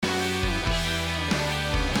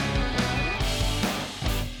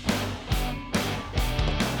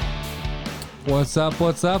What's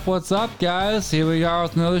up, guys? Here we are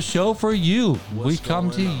with another show for you. We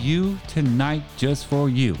come to you tonight just for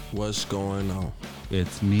you. What's going on?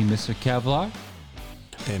 It's me, Mr. Kevlar.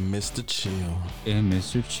 And Mr. Chill. And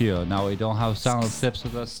Mr. Chill. Now, we don't have Silent Sips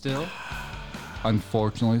with us still.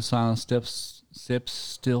 Unfortunately, Silent Sips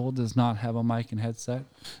still does not have a mic and headset.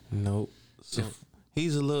 Nope. So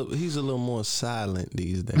he's a little more silent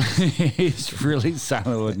these days. He's really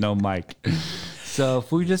silent with no mic. So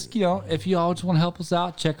if we just, if you all just want to help us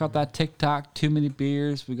out, check out that TikTok, Too Many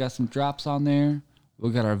Beers. We got some drops on there.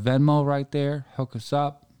 We got our Venmo right there. Hook us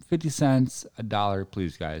up. 50 cents, $1,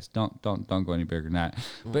 please, guys. Don't go any bigger than that.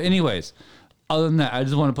 But anyways, other than that, I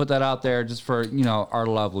just want to put that out there just for, our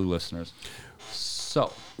lovely listeners.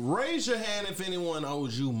 So raise your hand if anyone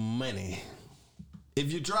owes you money.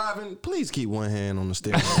 If you're driving, please keep one hand on the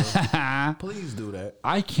steering wheel. Please do that.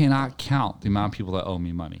 I cannot count the amount of people that owe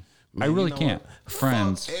me money. Man, I really can't.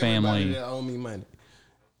 Friends, family. That owe me money.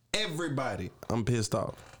 Everybody. I'm pissed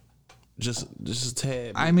off. Just a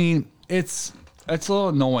tad. I mean, it's a little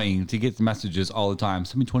annoying to get the messages all the time.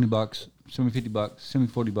 Send me $20, send me $50, send me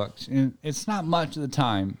 $40. And it's not much at the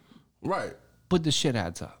time. Right. But the shit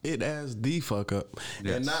adds up. It adds the fuck up.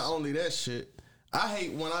 Yes. And not only that shit, I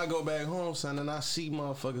hate when I go back home, son, and I see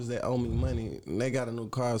motherfuckers that owe me money and they got a new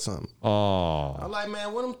car or something. Oh. I'm like,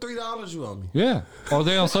 man, what them $3 you owe me? Yeah. Or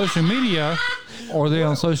they on social media.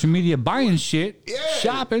 On social media buying shit. Yeah.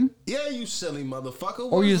 Shopping. Yeah, you silly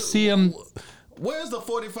motherfucker. Or you see them. Where's the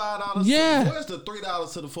 $45? Yeah. Where's the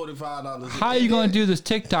 $3 to the $45? How are you going to do this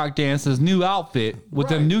TikTok dance, this new outfit with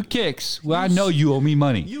them new kicks? Well, I know you owe me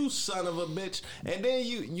money. You son of a bitch. And then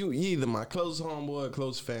you either my close homeboy or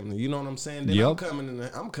close family. You know what I'm saying? Then I'm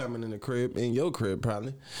coming in the crib, in your crib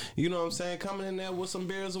probably. You know what I'm saying? Coming in there with some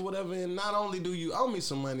beers or whatever. And not only do you owe me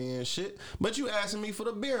some money and shit, but you asking me for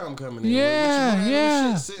the beer I'm coming in with.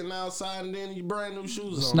 Yeah. Shit sitting outside and then you brand new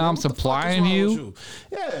shoes so on. Now I'm supplying you?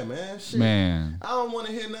 Yeah, man. Shit. Man. I don't want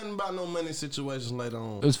to hear nothing about no money situations later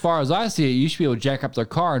on. As far as I see it, you should be able to jack up their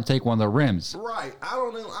car and take one of the rims. Right. I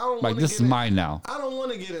don't like, this is mine now. I don't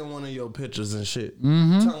want to get in one of your pictures and shit.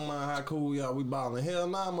 Mm-hmm. Talking about how cool we are, we balling. Hell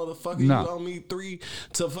nah, motherfucker. No. You owe me $3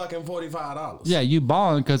 to fucking $45. Yeah, you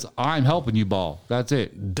balling because I'm helping you ball. That's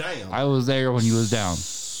it. Damn. I was there when you was down.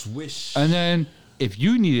 Swish. And then if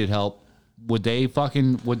you needed help, would they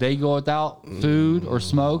go without food or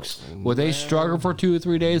smokes? Would they struggle for 2 or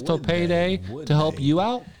 3 days till payday to help you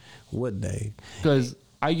out? Would they? Because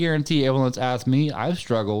I guarantee everyone that's asked me, I've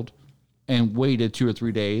struggled and waited 2 or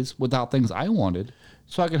 3 days without things I wanted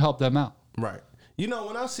so I could help them out. Right. When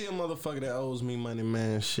I see a motherfucker that owes me money,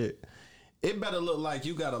 man, shit, it better look like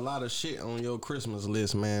you got a lot of shit on your Christmas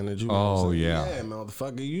list, man. That you yeah,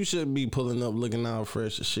 motherfucker. You should be pulling up looking all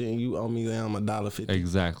fresh and shit, and you owe me down $1.50.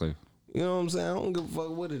 Exactly. You know what I'm saying? I don't give a fuck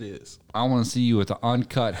what it is. I want to see you with the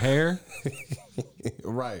uncut hair.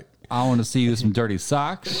 Right. I want to see you with some dirty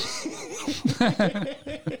socks.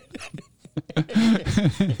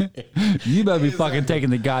 You better be fucking taking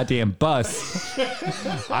the goddamn bus.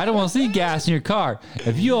 I don't want to see gas in your car.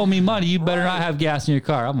 If you owe me money, you better not have gas in your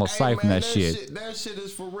car. I'm going to siphon that shit. That shit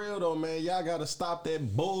is for real, though, man. Y'all got to stop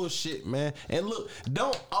that bullshit, man. And look,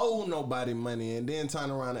 don't owe nobody money and then turn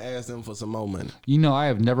around and ask them for some more money. I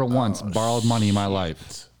have never once borrowed money in my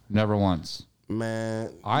life. Never once.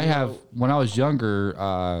 Man. I have, when I was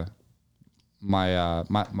younger, my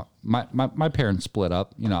parents split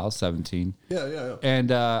up. I was 17. Yeah.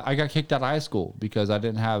 And I got kicked out of high school because I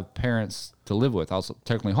didn't have parents to live with. I was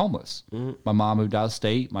technically homeless. Mm-hmm. My mom moved out of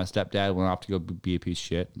state. My stepdad went off to go be a piece of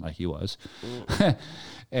shit, like he was. Mm-hmm.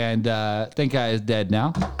 And thank God he's dead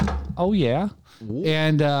now. Oh, yeah. Ooh.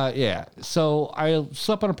 And so I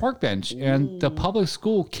slept on a park bench, and the public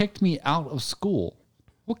school kicked me out of school.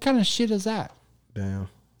 What kind of shit is that? Damn.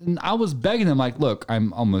 And I was begging them, like, look,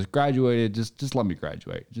 I'm almost graduated. Just let me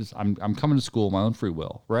graduate. I'm coming to school of my own free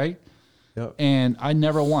will, right? Yep. And I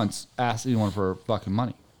never once asked anyone for fucking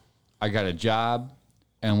money. I got a job,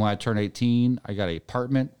 and when I turned 18, I got an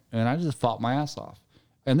apartment, and I just fought my ass off.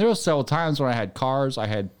 And there were several times when I had cars, I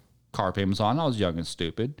had car payments on. I was young and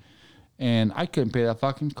stupid, and I couldn't pay that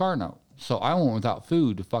fucking car note. So I went without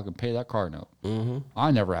food to fucking pay that car note. Mm-hmm. I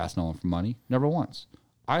never asked no one for money, never once.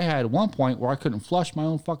 I had one point where I couldn't flush my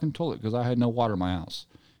own fucking toilet because I had no water in my house.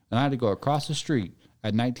 And I had to go across the street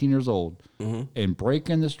at 19 years old and break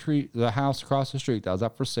in the house across the street that was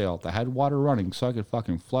up for sale that had water running so I could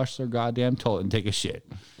fucking flush their goddamn toilet and take a shit.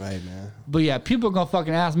 Right, man. But yeah, people are going to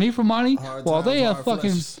fucking ask me for money while they have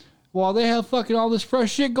fucking all this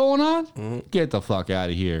fresh shit going on. Mm-hmm. Get the fuck out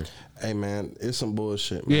of here. Hey, man, it's some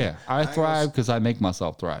bullshit, man. Yeah, I thrive because I make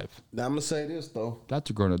myself thrive. Now, I'm going to say this, though. That's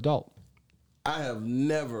a grown adult. I have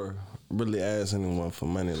never really asked anyone for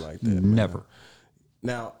money like that. Never. Man.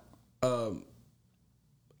 Now,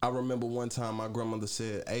 I remember one time my grandmother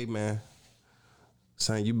said, "Hey, man,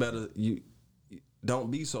 son, you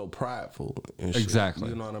don't be so prideful." And shit. Exactly.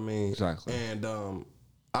 You know what I mean? Exactly. And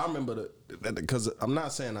I remember because I'm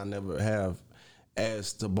not saying I never have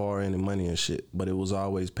asked to borrow any money and shit, but it was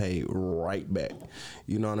always paid right back.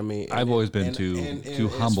 You know what I mean? I've always been too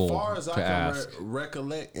humble as far as to I can ask.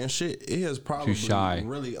 Recollect and shit, it has probably Too shy.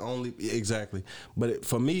 really only exactly. But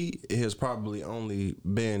for me, it has probably only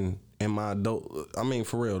been in my adult. I mean,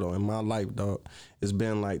 for real though, in my life, dog, it's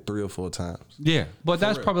been like 3 or 4 times. Yeah, but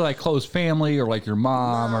that's probably like close family or like your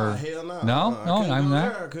mom or hell no, I'm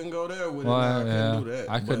that. I couldn't go there with Well, it. I couldn't do that.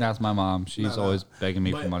 I couldn't ask my mom. She's always begging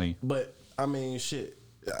me for money. But I mean, shit.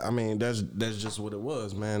 I mean, that's just what it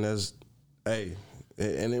was, man. And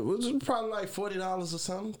it was probably like $40 or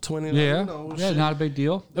something, $20. Yeah, you know, yeah, shit. not a big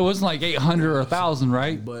deal. It wasn't like 800 or 1,000,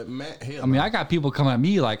 right? But man, hell, I mean, I got people coming at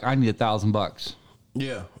me like I need $1,000.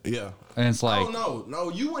 yeah, and it's like, oh no,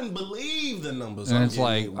 you wouldn't believe the numbers. And it's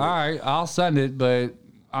like, all right, I'll send it, but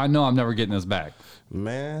I know I'm never getting this back,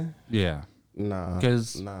 man. Yeah, Nah,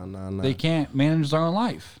 because nah. They can't manage their own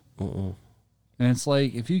life. And it's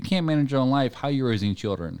like, if you can't manage your own life, how are you raising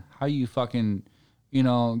children? How are you fucking,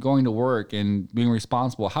 going to work and being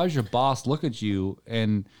responsible? How does your boss look at you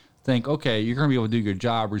and think, okay, you're going to be able to do your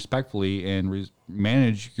job respectfully and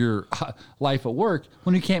manage your life at work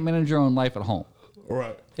when you can't manage your own life at home?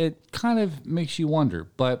 Right. It kind of makes you wonder,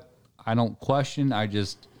 but I don't question. I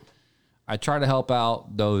try to help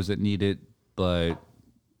out those that need it, but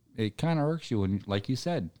it kind of irks you when, like you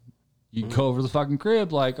said, you go over the fucking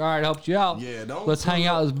crib, like, all right, I helped you out. Yeah, let's hang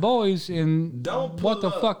out as boys. And what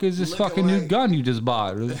the fuck is this fucking new gun you just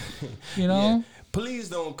bought? You know? Yeah. Please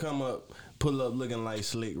don't pull up looking like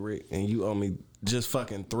Slick Rick, and you owe me just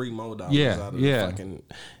fucking $3 more out of the fucking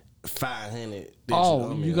 500.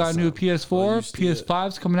 Oh, you got a new PS4,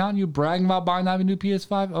 PS5's coming out, and you bragging about buying that new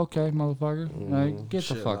PS5? Okay, motherfucker, like, get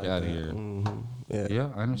the fuck out of here. Yeah,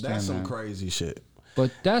 I understand. That's some crazy shit.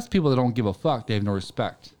 But that's people that don't give a fuck. They have no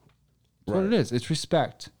respect. That's what it is. It's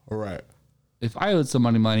respect. Right. If I owed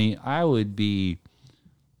somebody money, I'd be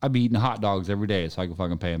eating hot dogs every day so I could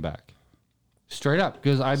fucking pay him back. Straight up,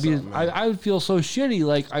 because I would feel so shitty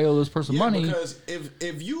like I owe this person money. Because if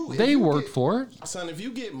they worked for it, son. If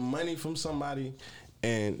you get money from somebody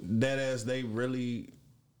and that as they really,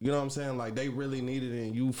 you know what I'm saying, like they really need it,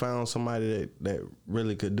 and you found somebody that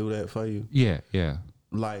really could do that for you. Yeah.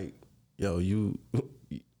 Like, yo, you're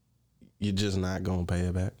just not gonna pay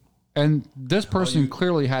it back. And this person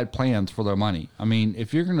clearly had plans for their money. I mean,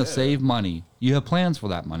 if you're gonna save money, you have plans for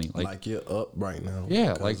that money. Like you're up right now.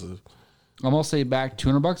 Yeah, like I'm gonna save back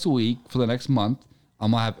 $200 a week for the next month.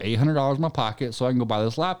 I'm gonna have $800 in my pocket so I can go buy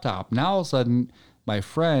this laptop. Now all of a sudden, my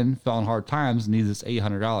friend fell in hard times and needs this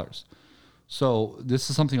 $800. So this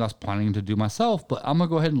is something I was planning to do myself, but I'm gonna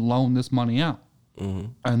go ahead and loan this money out.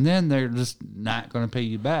 And then they're just not gonna pay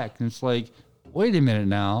you back. And it's like, wait a minute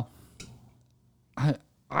now.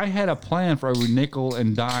 I had a plan for every nickel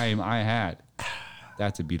and dime I had.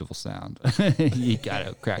 That's a beautiful sound. You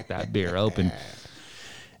gotta crack that beer open.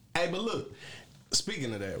 Hey, but look,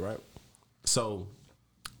 speaking of that, right? So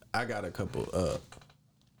I got a couple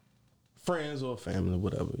friends or family,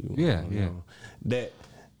 whatever you want. You know, that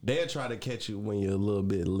they'll try to catch you when you're a little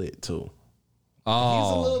bit lit too. Oh,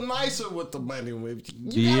 he's a little nicer with the money.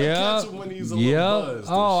 You gotta catch him when he's a little buzzed.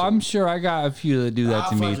 Oh, I'm sure I got a few that do that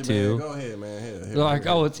to me too. Man. Go ahead, man. Here, They're like,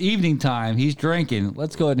 oh, it's evening time. He's drinking.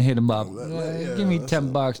 Let's go ahead and hit him up. Give me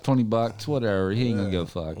 $10, $20, whatever. He ain't gonna give a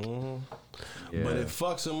fuck. Yeah. But it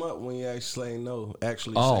fucks them up when you actually say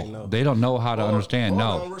no. They don't know how to understand.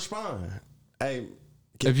 No, don't respond. Hey,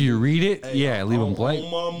 if you read it, leave them blank. On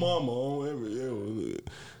my mama, on every, you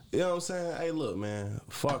know what I'm saying? Hey, look, man,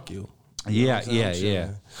 fuck you. Yeah. You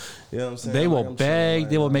know what I'm saying? They will beg.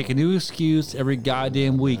 They will make a new excuse every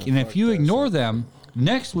goddamn week. And if you ignore them,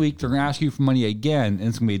 next week they're going to ask you for money again, and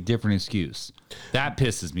it's going to be a different excuse. That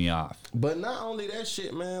pisses me off. But not only that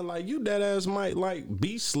shit, man, like you dead ass might like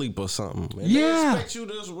be sleep or something. And yeah. They expect you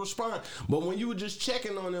to respond. But when you were just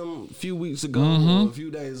checking on them a few weeks ago or a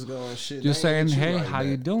few days ago and shit. Just saying, hey, like how that.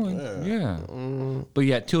 you doing? Yeah. But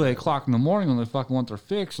yeah, at 2 o'clock in the morning when they fucking want their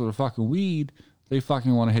fix or their fucking weed, they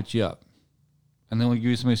fucking want to hit you up. And then we give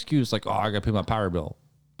you some excuse like, oh, I got to pay my power bill,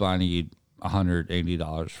 but I need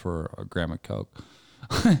 $180 for a gram of Coke.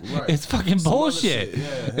 Right. It's fucking bullshit.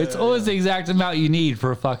 It's always the exact amount you need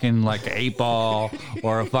for a fucking like an 8-ball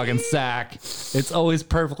or a fucking sack. It's always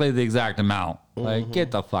perfectly the exact amount. Like,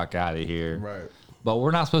 get the fuck out of here. Right. But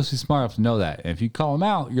we're not supposed to be smart enough to know that. And if you call them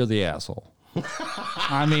out, you're the asshole.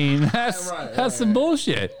 I mean, that's some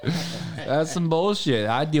bullshit. That's some bullshit.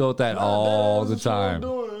 I deal with that all the time.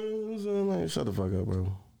 Like, shut the fuck up,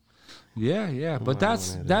 bro. Yeah. But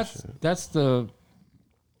that's the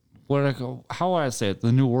how would I say it?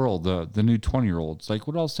 The new world, the new 20-year-olds. Like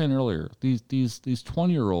what I was saying earlier. These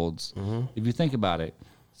 20-year-olds. If you think about it,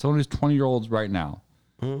 some of these 20-year-olds right now,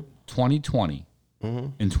 2020.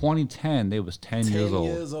 In 2010, they was 10 years old.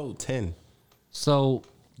 10 years old, 10. So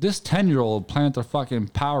this 10-year-old playing with their fucking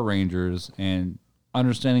Power Rangers and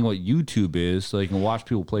understanding what YouTube is so they can watch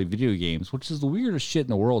people play video games, which is the weirdest shit in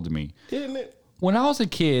the world to me. Isn't it? When I was a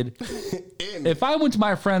kid, if I went to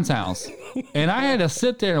my friend's house and I had to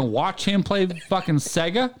sit there and watch him play fucking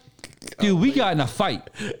Sega, dude, we got in a fight.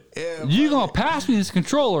 Yeah, You're going to pass me this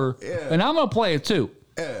controller and I'm going to play it too.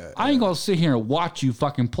 I ain't going to sit here and watch you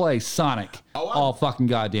fucking play Sonic all fucking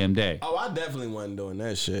goddamn day. Oh, I definitely wasn't doing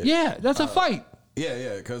that shit. Yeah, that's a fight.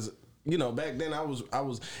 Yeah, because you know back then I was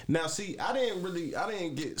now see I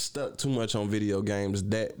didn't get stuck too much on video games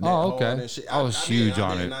that hard and shit. I was huge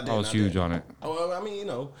on it. I was huge on it. Well, I mean, you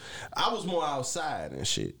know, I was more outside and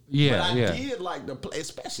shit. Yeah, but I did like to play,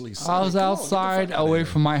 especially Sonic. I was outside away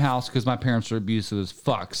from my house because my parents were abusive as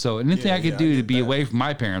fuck. So anything I could do to be away from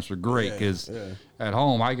my parents were great because at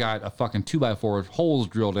home I got a fucking 2x4 with holes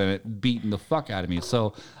drilled in it, beating the fuck out of me.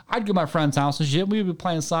 So I'd go to my friend's house and shit. We'd be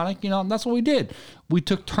playing Sonic, you know, and that's what we did. We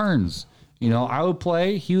took turns. You know, I would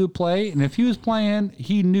play, he would play, and if he was playing,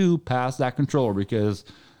 he knew past that controller because,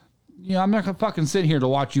 you know, I'm not gonna fucking sit here to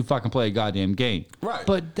watch you fucking play a goddamn game. Right.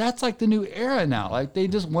 But that's like the new era now. Like they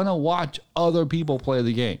just want to watch other people play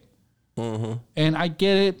the game. And I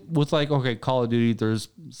get it with like, okay, Call of Duty, there's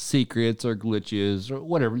secrets or glitches or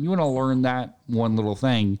whatever. You want to learn that one little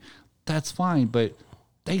thing, that's fine. But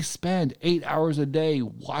they spend 8 hours a day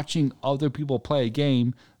watching other people play a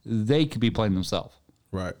game they could be playing themselves.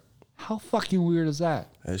 Right. How fucking weird is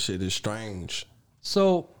that? That shit is strange.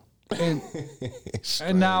 So, and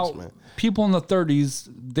now man. people in the 30s,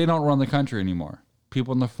 they don't run the country anymore.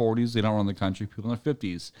 People in the 40s, they don't run the country. People in the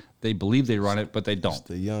 50s, they believe they run it, but they don't. It's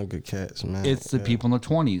the younger cats, man. It's the people in the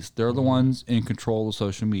 20s. They're the ones in control of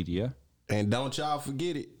social media. And don't y'all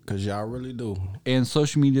forget it, because y'all really do. And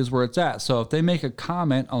social media is where it's at. So if they make a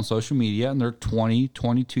comment on social media and they're 20,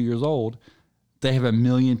 22 years old, they have 1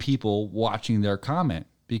 million people watching their comment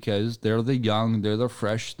because they're the young, they're the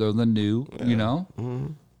fresh, they're the new, you know?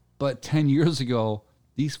 But 10 years ago,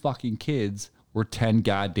 these fucking kids were 10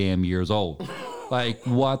 goddamn years old. Like,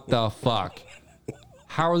 what the fuck?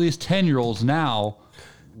 How are these 10-year-olds now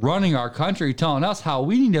running our country telling us how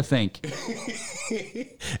we need to think?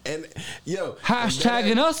 And, yo.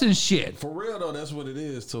 Hashtagging us and shit. For real, though, that's what it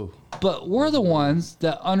is, too. But we're the ones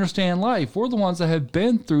that understand life. We're the ones that have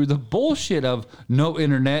been through the bullshit of no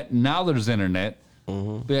internet. Now there's internet.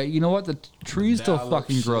 But you know what? The trees still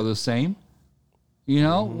fucking grow the same. You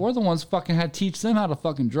know, we're the ones fucking had to teach them how to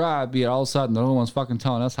fucking drive, but all of a sudden they're the ones fucking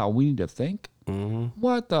telling us how we need to think.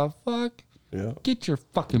 What the fuck? Yeah. Get your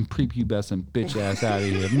fucking prepubescent bitch ass out of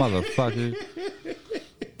here, motherfucker.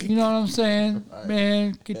 You know what I'm saying?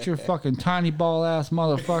 Man, get your fucking tiny ball ass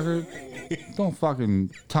motherfucker. Don't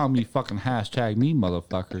fucking tell me fucking hashtag me,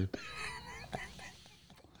 motherfucker.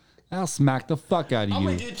 I'll smack the fuck out of you. I'm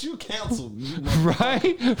gonna get you canceled.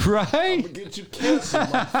 Right? I'm gonna get you canceled,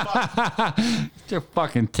 motherfucker. Get your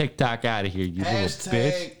fucking TikTok out of here, you little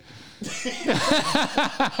bitch.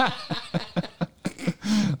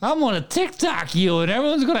 I'm gonna TikTok you and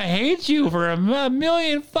everyone's gonna hate you for a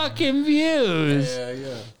million fucking views.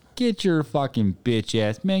 Yeah. Get your fucking bitch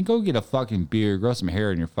ass. Man, go get a fucking beer. Grow some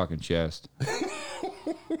hair in your fucking chest.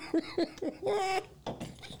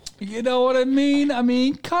 You know what I mean? I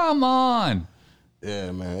mean, come on.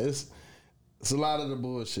 Yeah, man. It's a lot of the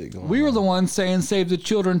bullshit going on. We were the ones saying save the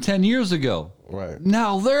children 10 years ago. Right.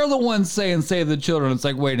 Now they're the ones saying save the children. It's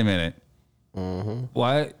like, wait a minute.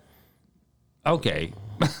 What? Okay.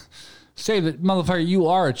 Save it. Motherfucker, you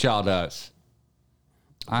are a child to us.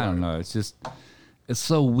 I don't know. It's just, it's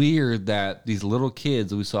so weird that these little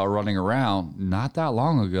kids that we saw running around not that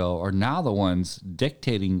long ago are now the ones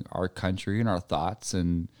dictating our country and our thoughts,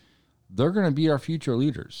 and they're going to be our future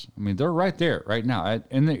leaders. I mean, they're right there right now.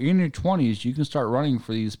 In your 20s, you can start running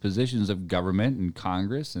for these positions of government and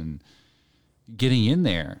Congress and getting in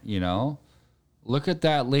there, you know? Look at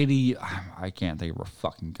that lady. I can't think of her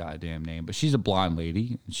fucking goddamn name, but she's a blonde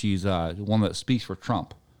lady. She's one that speaks for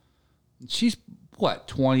Trump. She's, what,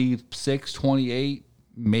 26, 28,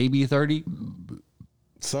 maybe 30?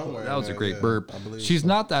 Somewhere. That was a great burp. She's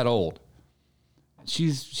not that old.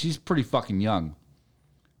 She's pretty fucking young.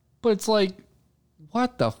 But it's like,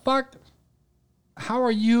 what the fuck? How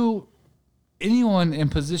are you anyone in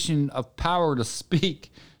position of power to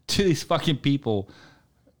speak to these fucking people,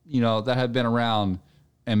 that have been around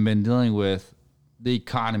and been dealing with the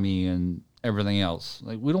economy and everything else.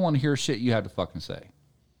 Like, we don't want to hear shit you have to fucking say.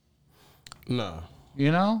 No.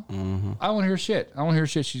 Mm-hmm. I don't want to hear shit. I don't want to hear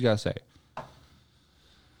shit she's got to say.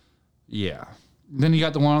 Yeah. Then you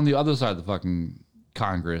got the one on the other side of the fucking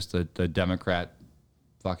Congress, the Democrat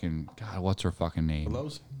fucking, God, what's her fucking name?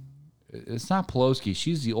 Pelosi? It's not Pelosi.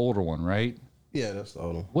 She's the older one, right? Yeah, that's the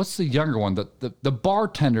older one. What's the younger one? The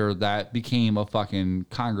bartender that became a fucking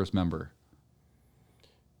Congress member.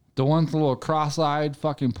 The one with the little cross-eyed,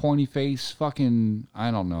 fucking pointy face, fucking,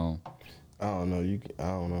 I don't know. I don't know. I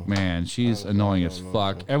don't know. Man, she's annoying as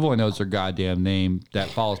fuck. Everyone knows her goddamn name that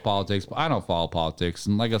follows politics, but I don't follow politics.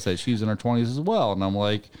 And like I said, she's in her 20s as well. And I'm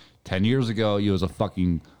like, 10 years ago, you was a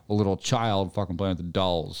little child fucking playing with the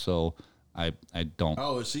dolls. So I don't.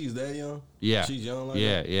 Oh, she's that young? Yeah. She's young like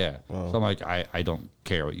that? that? Yeah. Oh. So I'm like, I don't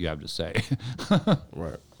care what you have to say.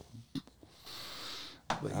 Right.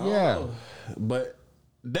 But yeah. But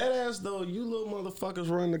that ass, though, you little motherfuckers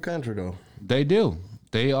run the country, though. They do.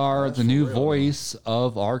 They are the new voice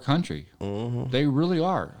of our country. Mm-hmm. They really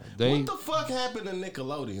are. What the fuck happened to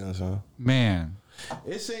Nickelodeon, son? Man.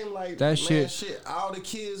 It seemed like that shit. All the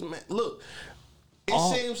kids, man. Look,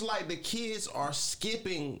 it seems like the kids are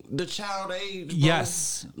skipping the child age. Bro.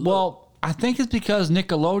 Yes. Well, I think it's because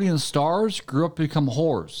Nickelodeon stars grew up to become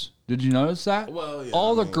whores. Did you notice that? Well, yeah,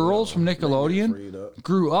 all the girls from Nickelodeon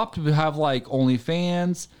grew up to have like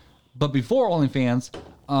OnlyFans, but before OnlyFans,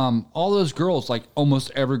 all those girls, like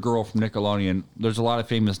almost every girl from Nickelodeon, there's a lot of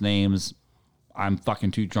famous names. I'm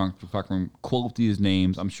fucking too drunk to fucking quote these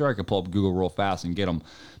names. I'm sure I could pull up Google real fast and get them.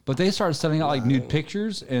 But they started sending out like nude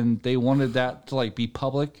pictures, and they wanted that to like be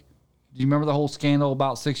public. Do you remember the whole scandal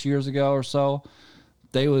about 6 years ago or so?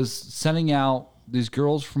 They was sending out these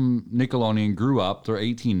girls from Nickelodeon grew up. They're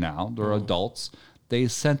 18 now. They're adults. They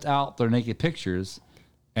sent out their naked pictures,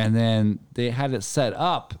 and then they had it set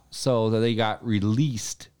up so that they got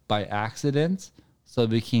released by accident, so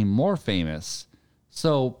they became more famous.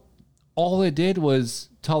 So all they did was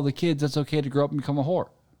tell the kids it's okay to grow up and become a whore.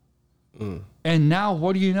 And now,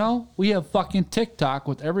 what do you know? We have fucking TikTok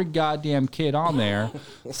with every goddamn kid on there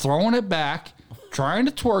throwing it back, trying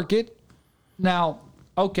to twerk it. Now,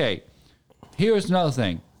 okay, here's another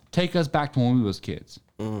thing. Take us back to when we was kids.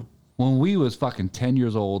 When we was fucking 10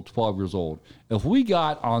 years old, 12 years old. If we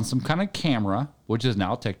got on some kind of camera, which is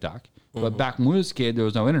now TikTok, but back when we was a kid, there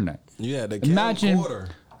was no internet. Yeah, the camcorder.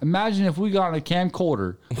 Imagine if we got on a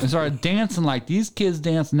camcorder and started dancing like these kids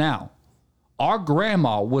dance now. Our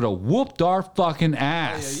grandma would have whooped our fucking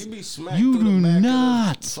ass. Yeah, you be smacked. You do the back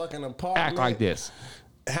not of the fucking apartment. act like this.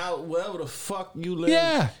 Wherever the fuck you live.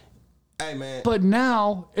 Yeah. Hey, man. But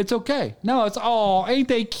now it's okay. No, it's ain't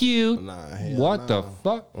they cute? Nah, what the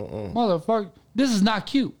fuck? Motherfucker. This is not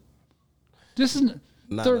cute. This is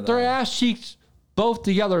their ass cheeks both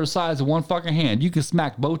together the size of one fucking hand. You can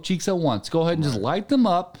smack both cheeks at once. Go ahead and just light them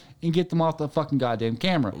up and get them off the fucking goddamn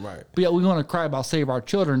camera. Right. But yeah, we want to cry about save our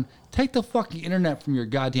children. Take the fucking internet from your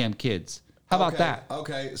goddamn kids. How about that?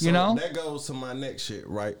 Okay, so that goes to my next shit,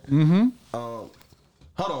 right? Mm-hmm. Hold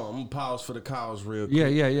on, I'm gonna pause for the cows real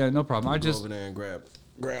quick. Yeah, no problem. I just go over there and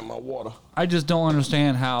grab my water. I just don't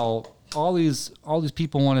understand how all these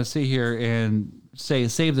people want to sit here and say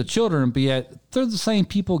save the children, but yet they're the same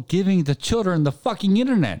people giving the children the fucking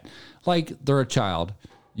internet. Like, they're a child.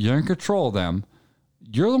 You're in control of them.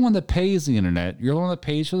 You're the one that pays the internet. You're the one that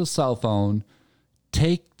pays for the cell phone.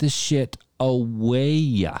 Take the shit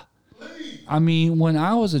away. I mean, when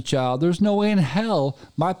I was a child, there's no way in hell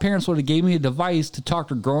my parents would have gave me a device to talk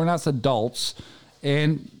to grown-ass adults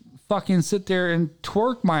and fucking sit there and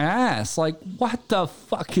twerk my ass. Like, what the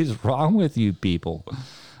fuck is wrong with you people?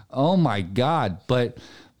 Oh, my God. But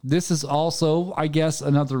this is also, I guess,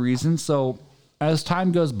 another reason. So as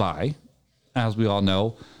time goes by, as we all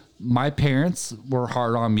know, my parents were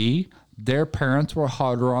hard on me. Their parents were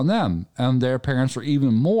harder on them. And their parents were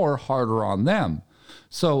even more harder on them.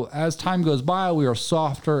 So as time goes by, we are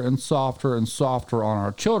softer and softer and softer on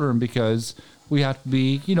our children because we have to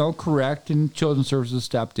be, correct, and Children's Services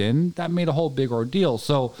stepped in. That made a whole big ordeal.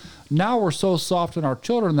 So now we're so soft on our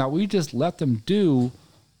children that we just let them do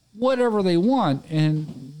whatever they want,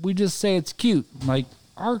 and we just say it's cute. Like,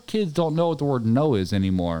 our kids don't know what the word no is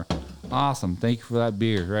anymore. Awesome. Thank you for that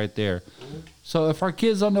beer right there. So if our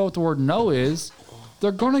kids don't know what the word no is,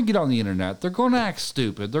 they're going to get on the internet. They're going to act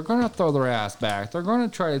stupid. They're going to throw their ass back. They're going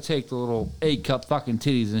to try to take the little 8-cup fucking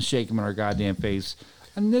titties and shake them in our goddamn face.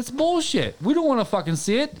 And it's bullshit. We don't want to fucking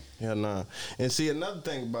see it. Yeah, nah. And see, another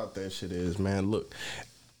thing about that shit is, man, look,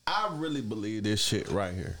 I really believe this shit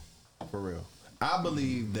right here. For real. I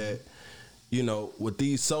believe that, you know, with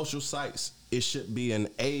these social sites, it should be an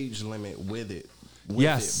age limit with it.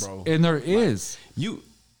 Yes, bro. and there is. You.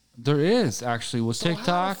 There is actually with So TikTok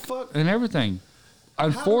how the fuck- and everything.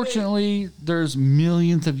 Unfortunately, there's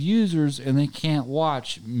millions of users and they can't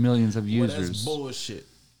watch millions of Well, users. that's bullshit.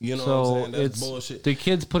 You know So what I'm saying? That's it's bullshit. the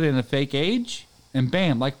kids put in a fake age and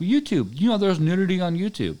bam, like YouTube. You know, there's nudity on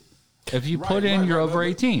YouTube. If you put in you're over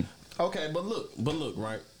 18. Okay, but look,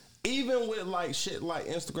 right? Even with like shit like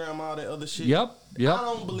Instagram, all that other shit. Yep. I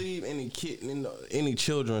don't believe any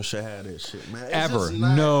children should have that shit, man. It's Ever. just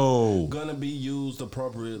not No. gonna be used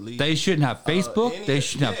appropriately. They shouldn't have Facebook. They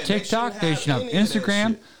shouldn't have TikTok. They shouldn't have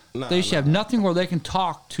Instagram. They should have nothing where they can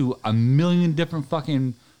talk to a million different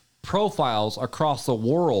fucking profiles across the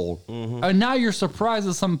world. Mm-hmm. And now you're surprised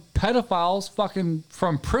that some pedophiles fucking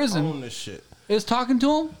from prison Own this shit. is talking to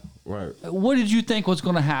them? Right. What did you think was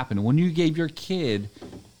going to happen when you gave your kid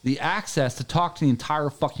the access to talk to the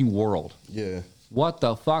entire fucking world? Yeah. What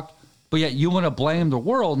the fuck? But yet you want to blame the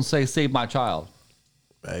world and say, save my child.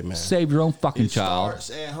 Hey, man. Save your own fucking child. It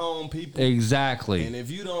starts at home, people. Exactly. And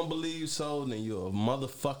if you don't believe so, then you're a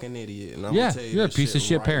motherfucking idiot. And I'm Yeah, gonna tell you you're a this piece of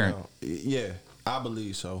shit right parent. now. Yeah, I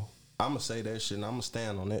believe so. I'm gonna say that shit and I'm gonna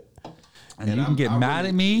stand on it. And you can get mad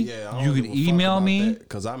at me. You can email me.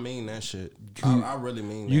 Because I mean that shit. I really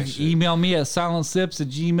mean that You shit. can email me at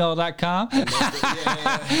silentsips@gmail.com.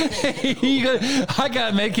 I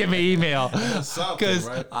gotta make him an email because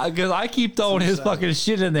I keep throwing his fucking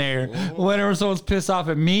shit in there. Whenever someone's pissed off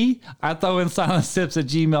at me, I throw in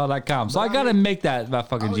silentsips@gmail.com. So I gotta make that my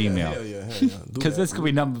fucking Gmail. Hell yeah. Because this could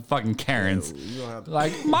be nothing but fucking Karens. Yeah,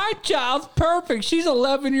 Like, my child's perfect. She's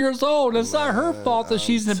 11 years old. It's not her fault that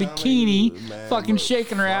she's in a bikini, fucking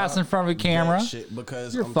shaking her ass in front of a camera.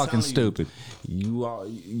 Because You're I'm fucking telling stupid. You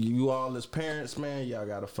all as parents, man, y'all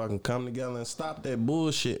gotta fucking come together and stop that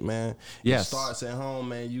bullshit, man. Yes. It starts at home,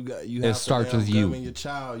 man. You have to starts damn with you. govern your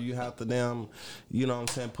child. You have to damn, you know what I'm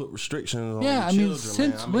saying, put restrictions on Yeah, your I mean, children,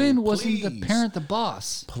 since man. when wasn't the please, parent the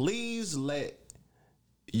boss? Please let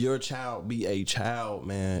your child be a child,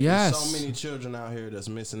 man. Yes. There's so many children out here that's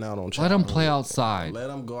missing out on Let childhood. them play outside. Let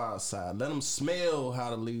them go outside. Let them smell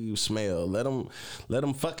how the leaves smell. Let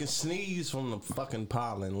them fucking sneeze from the fucking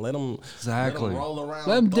pollen. Let them roll around.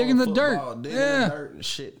 Let them dig in the football, dirt. dig Yeah. in the dirt and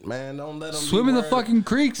shit, man. Don't let them Swim in the fucking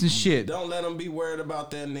creeks and shit. Don't let them be worried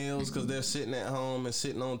about their nails because they're sitting at home and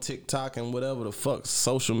sitting on TikTok and whatever the fuck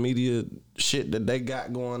social media shit that they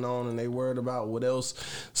got going on, and they worried about what else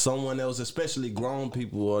someone else, especially grown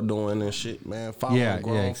people, are doing and shit, man. Following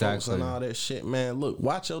grown folks and all that shit, man. Look,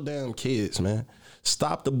 watch your damn kids, man.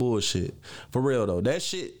 Stop the bullshit. For real though, that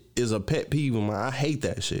shit is a pet peeve of mine. I hate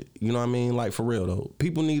that shit. You know what I mean? Like, for real though,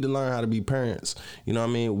 people need to learn how to be parents. You know what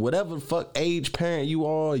I mean? Whatever the fuck age parent you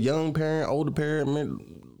are, young parent, older parent,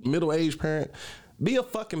 middle-aged parent, be a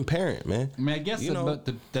fucking parent, man. I mean, I guess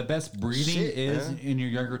the best breeding Shit, is man. in your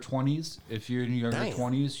younger 20s. If you're in your younger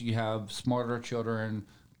 20s, you have smarter children,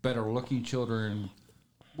 better looking children,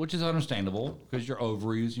 which is understandable because your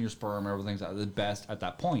ovaries and your sperm, everything's at the best at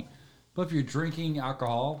that point. But if you're drinking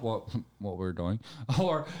alcohol, what we're doing,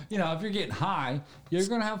 or if you're getting high, you're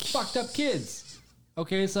gonna have fucked up kids.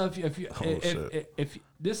 Okay, so if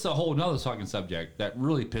this is a whole nother fucking subject that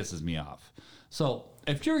really pisses me off. So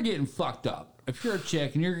if you're getting fucked up, if you're a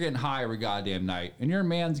chick and you're getting high every goddamn night, and your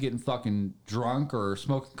man's getting fucking drunk or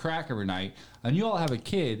smoking crack every night, and you all have a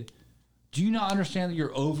kid, do you not understand that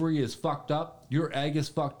your ovary is fucked up? Your egg is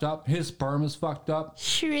fucked up. His sperm is fucked up.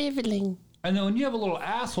 Shriveling. And then when you have a little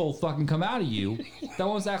asshole fucking come out of you that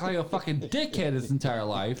wants to act like a fucking dickhead his entire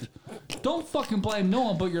life, don't fucking blame no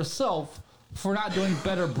one but yourself for not doing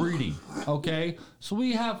better breeding, okay? So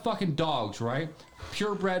we have fucking dogs, right?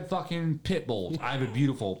 Purebred fucking pit bulls. I have a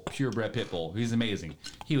beautiful purebred pit bull. He's amazing.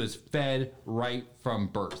 He was fed right from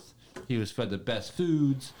birth. He was fed the best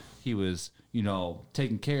foods. He was,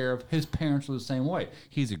 taken care of. His parents were the same way.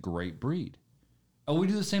 He's a great breed. And we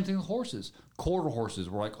do the same thing with horses. Quarter horses.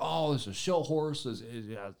 We're like, oh, this is a show horse.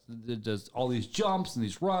 It does all these jumps and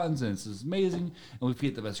these runs, and it's amazing. And we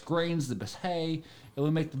feed the best grains, the best hay, and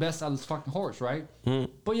we make the best out of this fucking horse, right?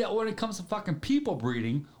 But yet, when it comes to fucking people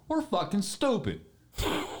breeding, we're fucking stupid.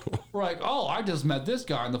 We're like, oh, I just met this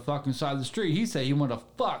guy on the fucking side of the street. He said he wanted to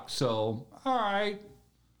fuck, so all right.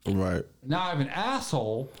 Right. Now I have an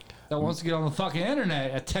asshole that wants to get on the fucking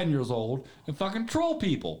internet at 10 years old and fucking troll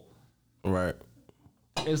people. Right.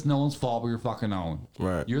 It's no one's fault but your fucking own.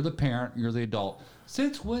 Right. You're the parent. You're the adult.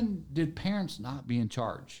 Since when did parents not be in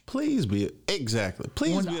charge? Please be be a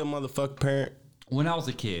motherfucking parent. When I was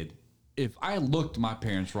a kid, if I looked my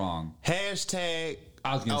parents wrong, hashtag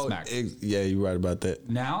I was getting smacked. Yeah, you're right about that.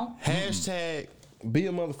 Now? Hashtag Be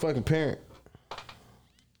a motherfucking parent.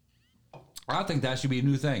 I think that should be a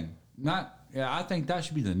new thing. I think that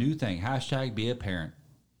should be the new thing. Hashtag be a parent.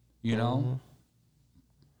 You know?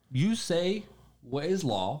 You say what is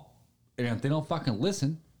law, and if they don't fucking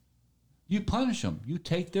listen, you punish them. You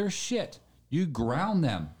take their shit. You ground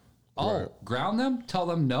them. Oh, ground them? Tell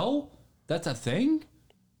them no? That's a thing?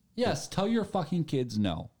 Yes, tell your fucking kids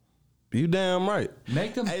no. You damn right.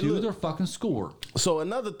 Make them do their fucking schoolwork. So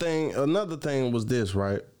another thing was this,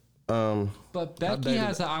 right? But Becky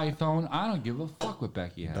has an iPhone. I don't give a fuck what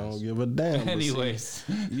Becky has. Don't give a damn. Anyways.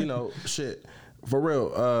 You know, shit. For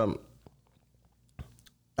real,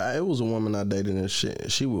 it was a woman I dated and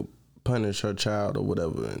shit. She would punish her child or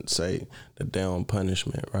whatever and say the damn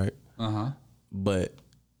punishment, right? But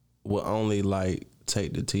would only like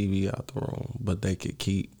take the TV out the room, but they could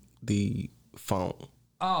keep the phone.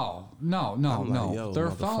 Oh, no.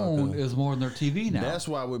 Their phone is more than their TV now. That's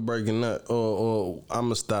why we're breaking up. Or I'm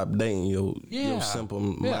going to stop dating your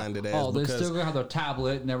simple-minded ass. Oh, they still going to have their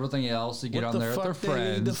tablet and everything else to get on there with their friends. What the fuck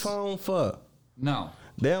they need the phone for? No.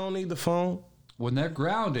 They don't need the phone. When they're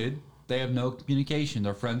grounded, they have no communication.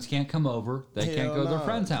 Their friends can't come over. They can't go to their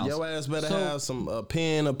friend's house. Your ass better have some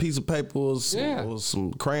pen, a piece of paper, or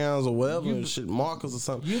some crayons or whatever, and shit, markers or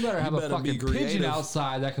something. You better have a fucking pigeon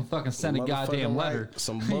outside that can fucking send a goddamn letter.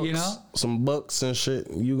 Some books, some books and shit.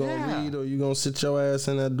 You gonna read or you gonna sit your ass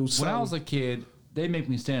in there and do something. When I was a kid, they make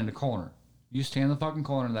me stand in the corner. You stand in the fucking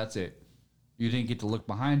corner and that's it. You didn't get to look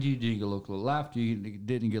behind you. You didn't get to look to the left. You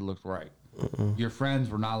didn't get to look right. Your friends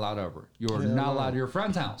were not allowed over. You were not allowed to your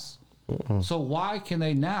friend's house. So why can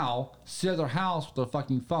they now sit at their house with their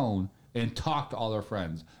fucking phone and talk to all their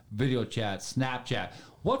friends? Video chat, Snapchat.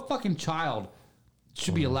 What fucking child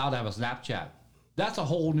should be allowed to have a Snapchat? That's a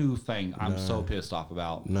whole new thing I'm so pissed off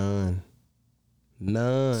about. None.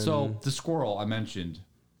 So the squirrel I mentioned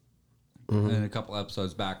in a couple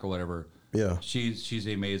episodes back or whatever. Yeah. She's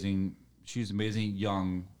amazing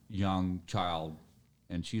young child.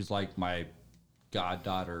 And she's like my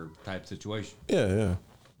goddaughter type situation. Yeah.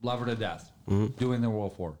 Love her to death. Doing the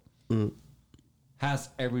world for. Has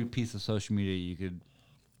every piece of social media you could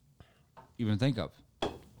even think of.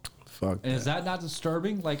 Fuck. And is that not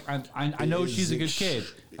disturbing? Like I know she's a good kid,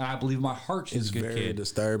 and I believe in my heart she's a good kid. It's very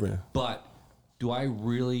disturbing. But do I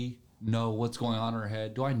really know what's going on in her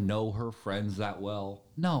head? Do I know her friends that well?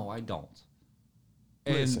 No, I don't.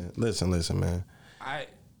 And listen, man.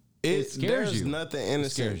 It scares there's you. Nothing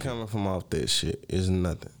innocent coming from off this shit. It's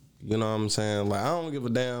nothing. You know what I'm saying? Like, I don't give a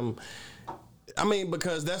damn. I mean,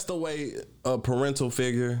 because that's the way a parental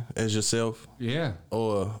figure as yourself,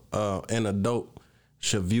 or an adult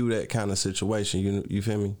should view that kind of situation. You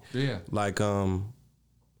feel me? Yeah. Like,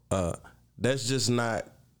 that's just not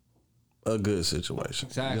a good situation.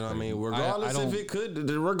 Exactly. You know what I mean?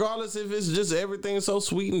 Regardless if it's just everything so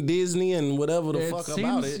sweet and Disney and whatever the fuck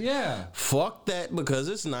about it. Yeah. Fuck that, because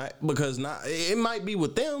it's not. Because it might be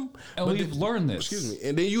with them. And we've learned this. Excuse me.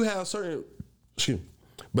 And then you have certain.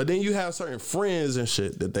 But then you have certain friends and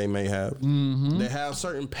shit that they may have. They have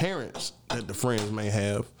certain parents that the friends may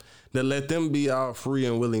have that let them be all free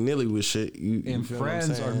and willy-nilly with shit. And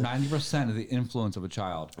friends are 90% of the influence of a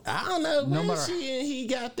child. I don't know where he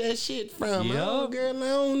got that shit from. Yep. Oh, girl, I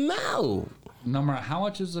don't know. No matter how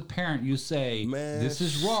much as a parent you say, this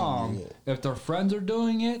is wrong, if their friends are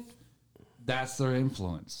doing it, that's their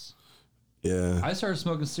influence. Yeah. I started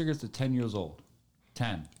smoking cigarettes at 10 years old.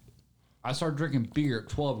 10. I started drinking beer at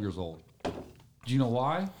 12 years old. Do you know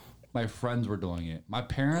why? My friends were doing it. My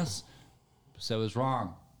parents said it was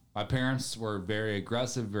wrong. My parents were very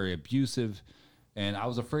aggressive, very abusive, and I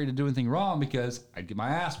was afraid to do anything wrong because I'd get my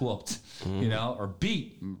ass whooped, or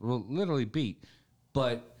beat, literally beat.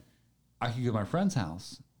 But I could go to my friend's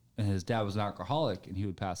house, and his dad was an alcoholic, and he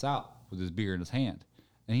would pass out with his beer in his hand.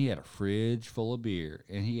 And he had a fridge full of beer,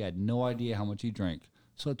 and he had no idea how much he drank.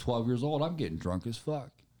 So at 12 years old, I'm getting drunk as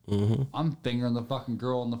fuck. I'm fingering the fucking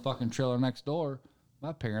girl in the fucking trailer next door.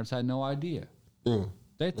 My parents had no idea.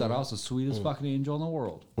 They thought I was the sweetest fucking angel in the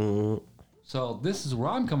world. So this is where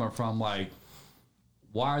I'm coming from. Like,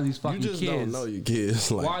 why are these fucking kids? You just don't know your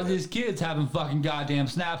kids. Like why are these kids having fucking goddamn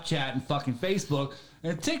Snapchat and fucking Facebook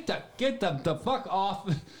and TikTok? Get them the fuck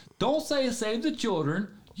off. Don't say save the children.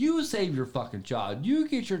 You save your fucking child. You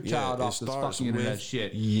get your child off this fucking internet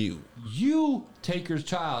shit. You take your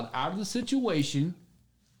child out of the situation,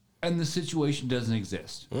 and the situation doesn't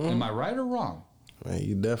exist. Am I right or wrong? Man,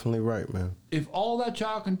 you're definitely right, man. If all that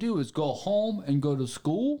child can do is go home and go to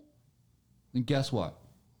school, then guess what?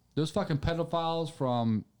 Those fucking pedophiles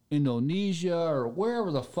from Indonesia or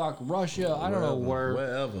wherever the fuck, Russia, I don't know where.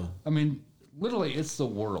 Wherever. I mean, literally, it's the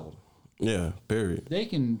world. Yeah, period. They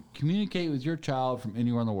can communicate with your child from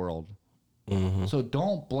anywhere in the world. So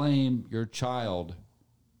don't blame your child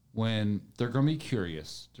when they're going to be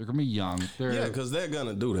curious. They're going to be young. Yeah, because they're going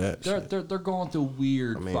to do that They're going through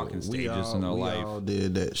weird fucking stages in their life. We all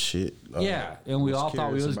did that shit. Yeah, and we all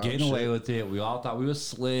thought we was getting away with it. We all thought we was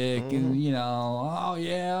slick and, you know, oh,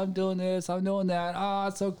 yeah, I'm doing this, I'm doing that. Oh,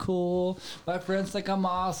 it's so cool. My friends think I'm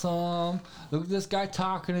awesome. Look at this guy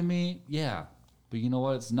talking to me. Yeah, but you know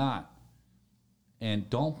what? It's not. And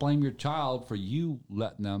don't blame your child for you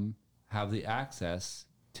letting them have the access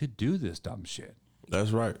to do this dumb shit.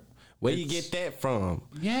 That's right. Where you get that from?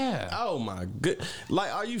 Yeah. Oh my good.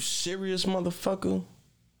 Like, are you serious, motherfucker?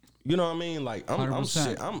 You know what I mean? Like,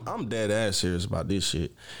 I'm dead ass serious about this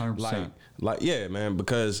shit. 100%. Like, yeah, man.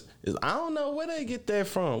 Because I don't know where they get that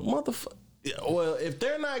from, motherfucker. Well, if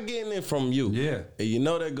they're not getting it from you, yeah, and you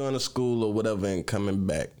know they're going to school or whatever and coming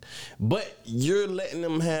back, but you're letting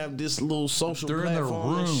them have this little social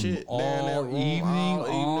platform and shit all evening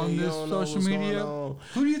on this social media.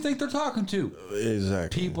 Who do you think they're talking to?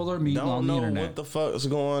 Exactly. People they're meeting on the internet. Don't know what the fuck's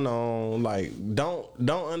going on. Like, don't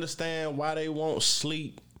understand why they won't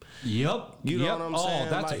sleep. Yep. You know what I'm saying? Oh,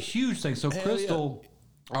 that's like, a huge thing. So Crystal,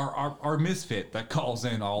 our misfit that calls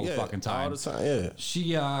in all the fucking time. All the time,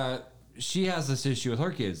 yeah. She has this issue with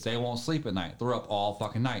her kids. They won't sleep at night. They're up all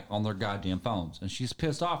fucking night on their goddamn phones. And she's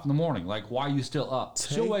pissed off in the morning. Like, why are you still up?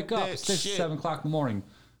 She'll wake up at 6 or 7 o'clock in the morning,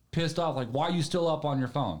 pissed off. Like, why are you still up on your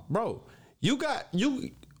phone? Bro,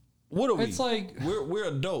 what are we? It's like... We're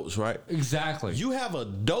adults, right? Exactly. You have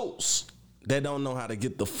adults that don't know how to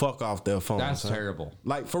get the fuck off their phones. That's terrible.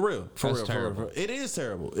 Like, for real. For real. It is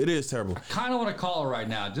terrible. It is terrible. I kind of want to call her right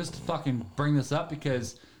now just to fucking bring this up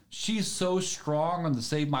because... she's so strong on the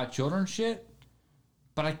Save My Children shit,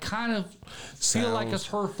 but I kind of feel like it's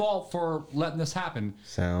her fault for letting this happen.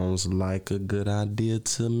 Sounds like a good idea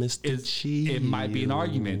to Mr. Cheese. It might be an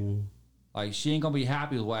argument. Like, she ain't going to be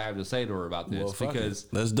happy with what I have to say to her about this because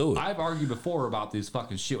let's do it. I've argued before about this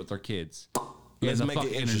fucking shit with their kids. Let's make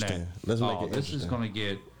it interesting. Let's make it interesting. This is going to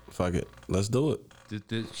get... Fuck it. Let's do it.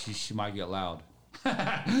 She might get loud.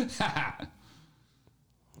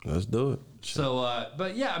 Let's do it. So,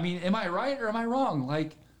 but yeah, I mean, am I right or am I wrong?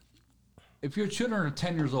 Like, if your children are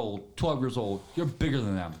 10 years old, 12 years old, you're bigger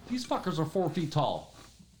than them. These fuckers are 4 feet tall.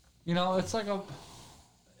 You know, it's like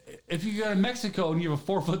if you go to Mexico and you have a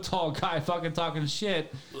 4 foot tall guy fucking talking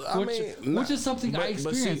shit, which is something I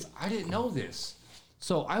experienced. I didn't know this.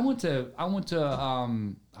 So I went to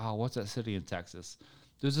what's that city in Texas?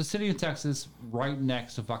 There's a city in Texas right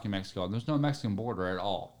next to fucking Mexico, and there's no Mexican border at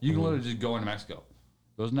all. You can literally just go into Mexico.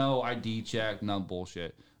 There's no ID check, no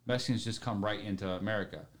bullshit. Mexicans just come right into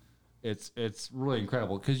America. It's really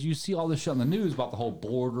incredible because you see all this shit on the news about the whole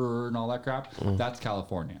border and all that crap. That's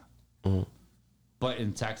California. But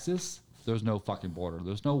in Texas, there's no fucking border.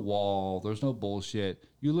 There's no wall. There's no bullshit.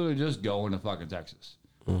 You literally just go into fucking Texas.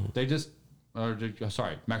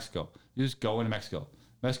 Mexico. You just go into Mexico.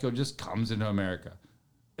 Mexico just comes into America.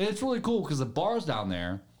 And it's really cool because the bars down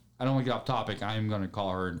there, I don't want to get off topic. I am going to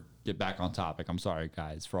call her and get back on topic. I'm sorry,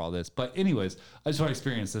 guys, for all this. But anyways, I just want to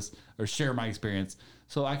experience this or share my experience.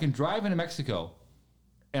 So I can drive into Mexico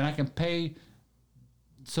and I can pay.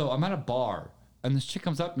 So I'm at a bar and this chick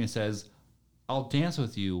comes up to me and says, I'll dance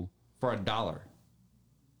with you for $1.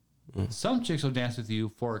 Some chicks will dance with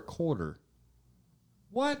you for $0.25.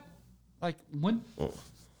 What? Like, when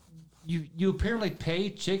you apparently pay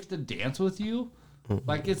chicks to dance with you?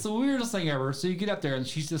 Like, it's the weirdest thing ever. So you get up there and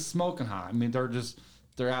she's just smoking hot. I mean, they're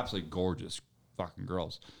absolutely gorgeous fucking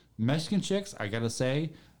girls. Mexican chicks, I gotta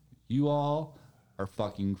say, you all are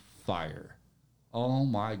fucking fire. Oh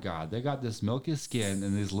my God. They got this milky skin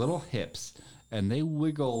and these little hips and they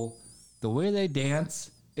wiggle. The way they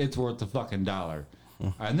dance, it's worth the fucking $1.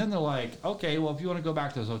 And then they're like, okay, well, if you want to go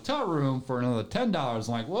back to this hotel room for another $10,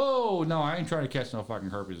 I'm like, whoa, no, I ain't trying to catch no fucking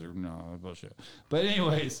herpes or no bullshit. But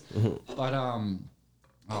anyways,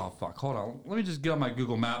 oh, fuck. Hold on. Let me just get on my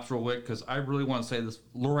Google Maps real quick because I really want to say this.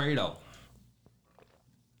 Laredo.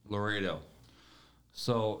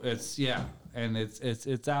 So it's, yeah, and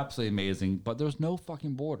it's absolutely amazing, but there's no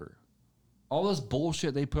fucking border. All this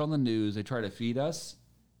bullshit they put on the news, they try to feed us,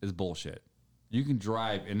 is bullshit. You can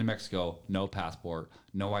drive into Mexico, no passport,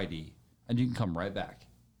 no ID, and you can come right back.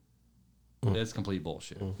 It's complete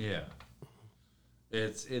bullshit. Yeah.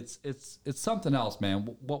 It's something else, man.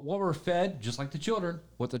 What we're fed, just like the children,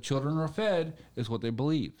 what the children are fed is what they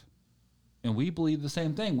believe. And we believe the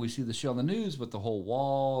same thing. We see the shit on the news with the whole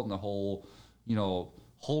wall and the whole,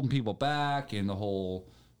 holding people back and the whole,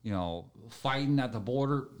 fighting at the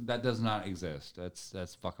border. That does not exist.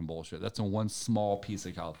 That's fucking bullshit. That's in one small piece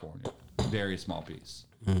of California. Very small piece.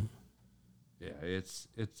 Yeah, it's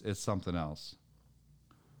something else.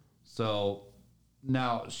 So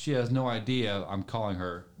now she has no idea I'm calling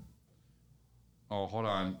her. Oh, hold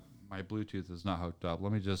on. My Bluetooth is not hooked up.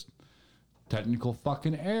 Let me just... Technical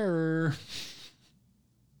fucking error.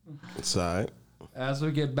 It's all right. As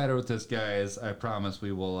we get better with this, guys, I promise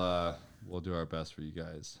we'll do our best for you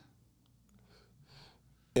guys.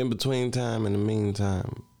 In between time, in the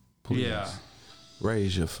meantime, please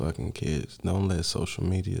raise your fucking kids. Don't let social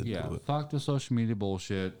media do it. Fuck the social media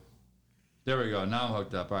bullshit. There we go. Now I'm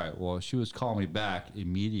hooked up. All right. Well, she was calling me back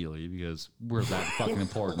immediately because we're that fucking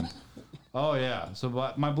important. Oh, yeah. So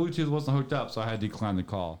my Bluetooth wasn't hooked up, so I had to decline the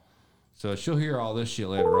call. So she'll hear all this shit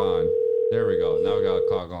later on. There we go. Now we got a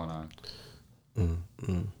call going on.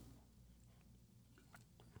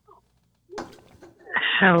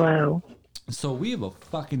 Hello. So we have a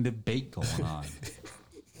fucking debate going on.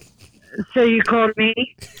 So you called me?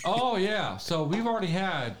 Oh, yeah. So we've already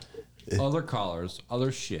had other callers,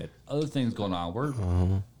 other shit, other things going on. We're,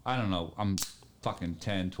 I don't know, I'm fucking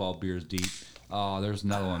 10, 12 beers deep. There's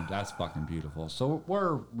another one. That's fucking beautiful. So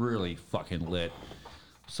we're really fucking lit.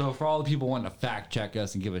 So for all the people wanting to fact check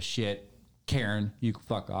us and give a shit, Karen, you can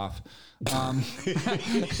fuck off. That's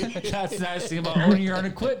the nice thing about owning your own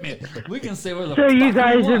equipment. We can say where the So fuck you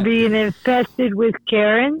guys we are want. being infested with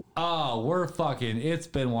Karen? Oh, we're fucking, it's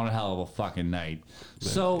been one hell of a fucking night.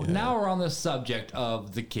 So now we're on the subject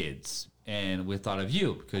of the kids. And we thought of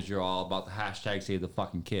you because you're all about the hashtag save the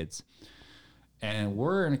fucking kids. And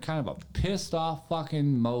we're in a kind of a pissed off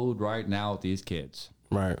fucking mode right now with these kids.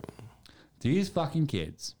 Right. These fucking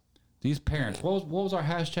kids. These parents. What was our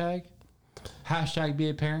hashtag? Hashtag be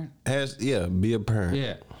a parent? Be a parent.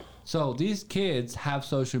 Yeah. So these kids have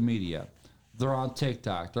social media. They're on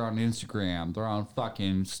TikTok. They're on Instagram. They're on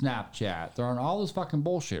fucking Snapchat. They're on all this fucking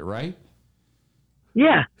bullshit, right?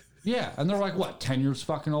 Yeah. Yeah. And they're like, what, 10 years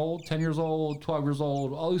fucking old? 10 years old, 12 years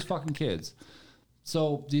old, all these fucking kids.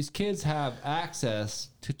 So these kids have access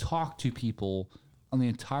to talk to people on the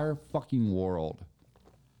entire fucking world,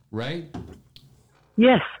 right?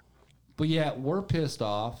 Yes. But yet we're pissed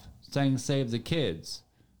off saying save the kids.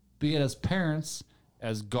 Be it as parents,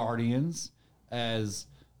 as guardians, as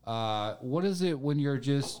what is it when you're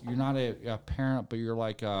not a parent, but you're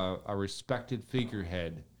like a respected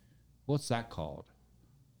figurehead? What's that called?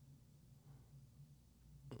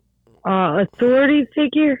 Authority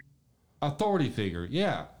figure? Authority figure,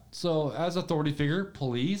 yeah. So as authority figure,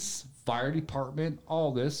 police, fire department,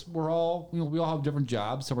 all this, we all have different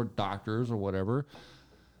jobs. Some are doctors or whatever.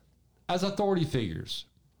 As authority figures,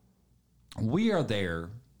 we are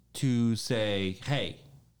there to say, hey,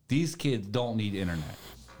 these kids don't need internet.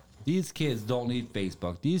 These kids don't need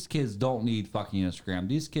Facebook. These kids don't need fucking Instagram.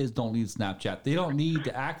 These kids don't need Snapchat. They don't need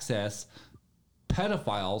to access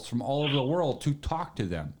pedophiles from all over the world to talk to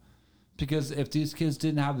them. Because if these kids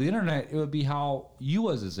didn't have the internet, it would be how you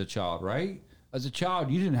was as a child, right? As a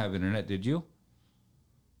child, you didn't have internet, did you?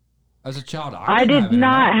 As a child, I did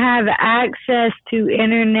not have access to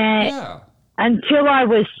internet until I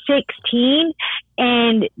was 16,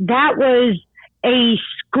 and that was a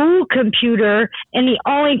school computer, and the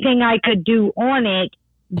only thing I could do on it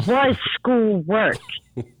was school work.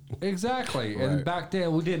 Exactly. Right. And back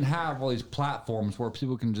then, we didn't have all these platforms where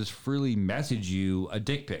people can just freely message you a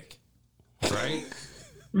dick pic. Right?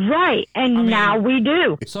 Right. And now we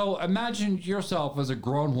do. So imagine yourself as a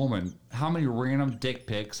grown woman. How many random dick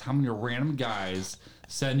pics, how many random guys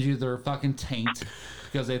send you their fucking taint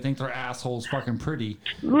because they think their asshole's fucking pretty.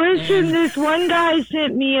 Listen, this one guy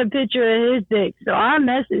sent me a picture of his dick, so I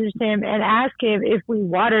messaged him and asked him if we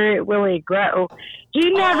water it, will it grow? He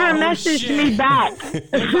never messaged me back.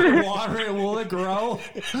 If I water it, will it grow?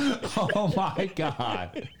 Oh my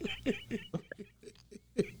God.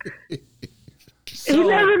 He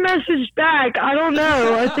never messaged back. I don't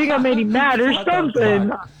know. I think I made him mad or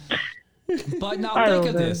something. But now think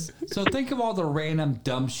of this. So think of all the random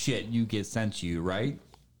dumb shit you get sent to you, right?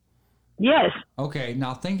 Yes. Okay,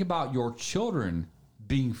 now think about your children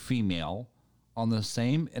being female on the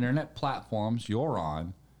same internet platforms you're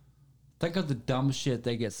on. Think of the dumb shit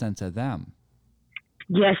they get sent to them.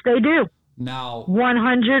 Yes, they do. Now,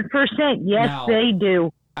 100%. Yes, they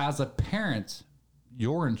do. As a parent,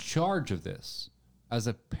 you're in charge of this. As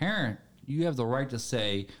a parent, you have the right to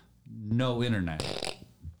say no internet.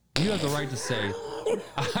 You have the right to say,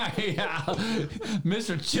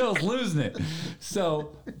 Mr. Chill's losing it.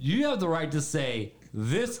 So you have the right to say,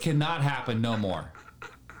 this cannot happen no more.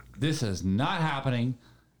 This is not happening.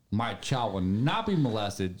 My child will not be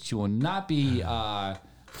molested. She will not be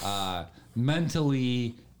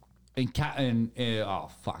mentally And oh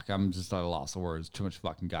fuck, I'm just at a loss of words. Too much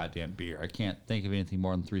fucking goddamn beer. I can't think of anything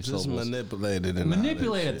more than 3 syllables. Just manipulated.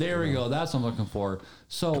 Manipulated. There we go. That's what I'm looking for.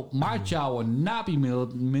 So my child will not be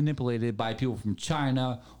manipulated by people from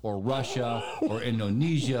China or Russia or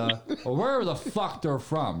Indonesia or wherever the fuck they're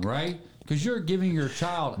from, right? Because you're giving your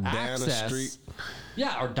child access. Down the street.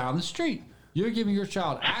 Yeah, or down the street. You're giving your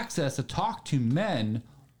child access to talk to men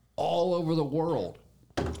all over the world,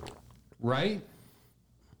 right?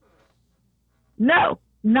 No,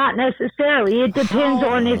 not necessarily. It depends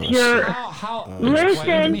on if you're.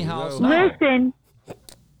 Listen.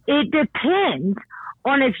 It depends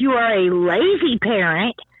on if you are a lazy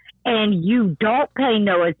parent and you don't pay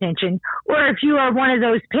no attention, or if you are one of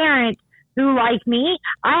those parents who, like me,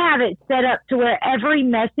 I have it set up to where every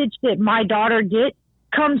message that my daughter gets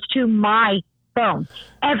comes to my phone.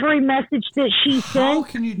 Every message that she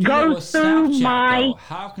sends goes through my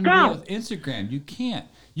How can you do that with Instagram? You can't.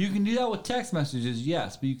 You can do that with text messages,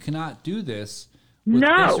 yes, but you cannot do this with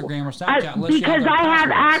Instagram or Snapchat because I have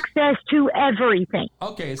access to everything.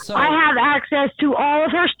 Okay, so I have access to all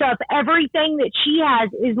of her stuff. Everything that she has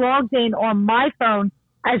is logged in on my phone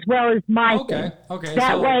as well as my thing. Okay.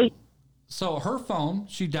 That way. So her phone,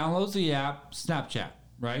 she downloads the app Snapchat,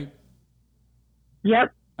 right?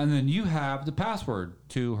 Yep. And then you have the password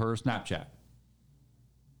to her Snapchat.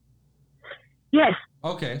 Yes.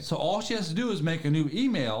 Okay, so all she has to do is make a new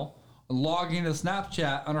email, log into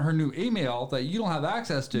Snapchat under her new email that you don't have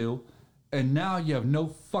access to, and now you have no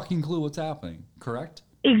fucking clue what's happening, correct?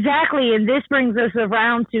 Exactly, and this brings us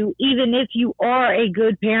around to even if you are a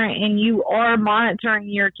good parent and you are monitoring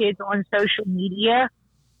your kids on social media,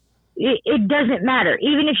 it doesn't matter.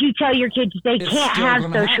 Even if you tell your kids they can't have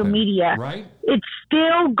social media, right? It's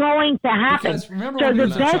still going to happen. So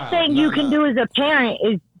the best thing you can do as a parent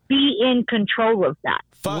is be in control of that.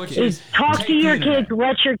 Talk to your kids,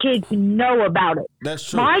 let your kids know about it. That's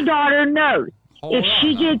true. My daughter knows. If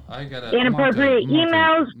she gets inappropriate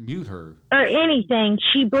emails mute her. or anything,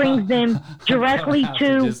 she brings them directly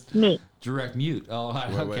to me. Direct mute. Oh,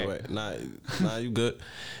 okay. Wait. Nah, you good.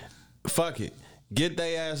 Fuck it. Get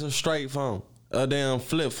they ass a straight phone. A damn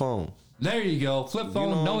flip phone. There you go. Flip phone,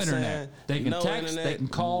 you know no internet. They can text, they can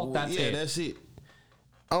call, that's it. Yeah, that's it.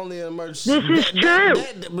 Only an emergency. This is true.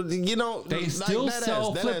 They still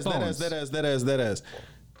sell flip phones. That is.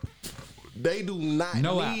 They do not need.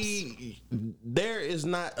 Apps. There is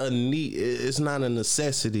not a need. It's not a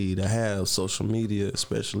necessity to have social media,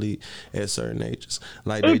 especially at certain ages.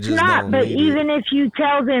 Like it's they just not. don't But need even it. if you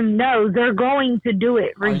tell them no, they're going to do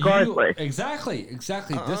it regardless. Exactly. This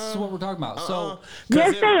is what we're talking about. So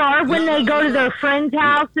yes, they are. When they go to their friends'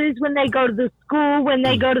 houses, when they go to the school, when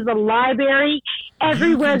they go to the library,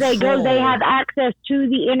 everywhere they go, they have access to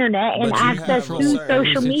the internet and access to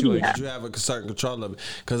social media. You have a certain control of it.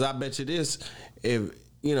 Because I bet you this, if,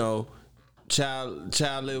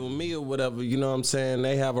 child live with me or whatever, you know what I'm saying,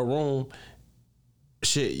 they have a room,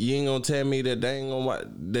 shit, you ain't gonna tell me that they ain't gonna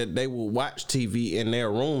that they will watch TV in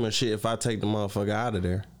their room and shit if I take the motherfucker out of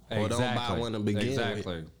there. Or don't buy one to begin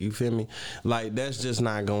with. You feel me? Like, that's just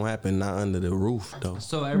not gonna happen, not under the roof, though.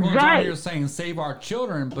 So everyone's out here saying save our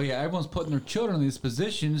children, but yeah, everyone's putting their children in these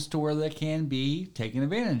positions to where they can be taken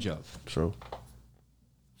advantage of. True.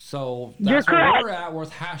 So that's where we're at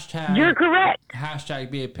with hashtag. You're correct.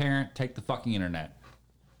 Hashtag be a parent, take the fucking internet.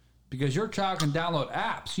 Because your child can download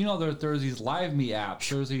apps. You know, there's these Live Me apps.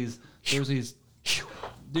 There's these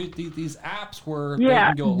apps where they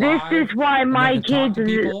can go live. This is why my kids,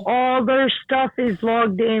 all their stuff is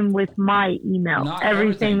logged in with my email. Not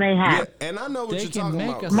everything they have. Yeah, and I know what you're talking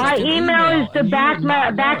about. My email is the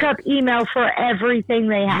backup email for everything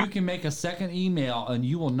they have. You can make a second email and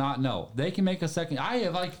you will not know. They can make a second. I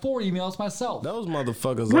have like 4 emails myself. Those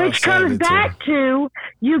motherfuckers Which comes back to,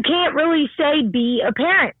 you can't really say be a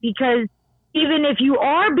parent, because even if you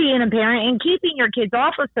are being a parent and keeping your kids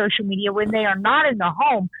off of social media when they are not in the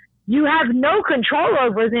home, you have no control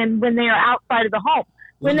over them when they are outside of the home.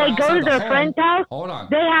 When they go to their friend's house,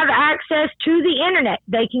 they have access to the internet.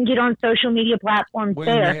 They can get on social media platforms the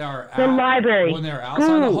library. When they're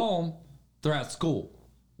outside the home, they're at school.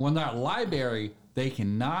 When they're at library, they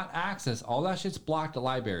cannot access. All that shit's blocked at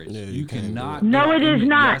libraries. Yeah, you cannot. No, it is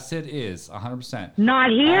not. Yes, it is. 100%. Not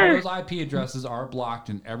here. All those IP addresses are blocked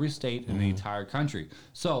in every state in the entire country.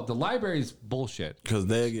 So the library's bullshit. Because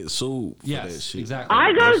they get sued for that shit. Exactly.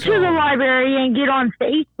 I go to the library and get on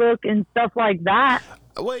Facebook and stuff like that.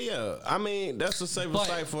 Well, yeah. I mean, that's a safer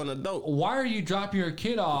site for an adult. Why are you dropping your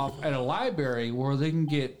kid off at a library where they can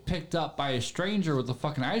get picked up by a stranger with a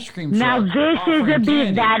fucking ice cream truck? Now,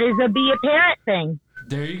 that is a be a parent thing.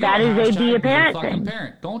 There you go. That is a be a parent fucking thing.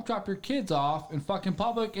 Parent. Don't drop your kids off in fucking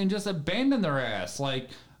public and just abandon their ass. Like,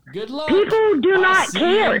 good luck. People do not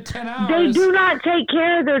care. They do not take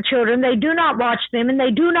care of their children. They do not watch them, and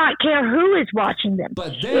they do not care who is watching them.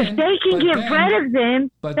 But then, if they can get rid of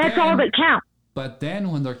them, that's all that counts. But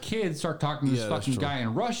then when their kids start talking to this fucking guy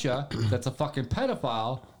in Russia that's a fucking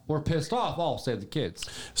pedophile, we're pissed off. Oh, save the kids.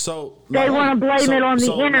 So they want to blame it on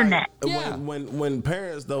the internet. Like, when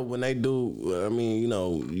parents though, when they do, I mean, you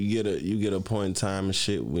know, you get a point in time and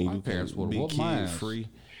shit when you parents can be kid free.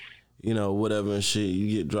 You know, whatever and shit,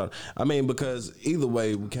 you get dropped. I mean, because either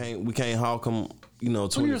way, we can't hawk them. You know,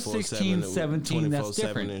 24/7. When you're 16, 17, that's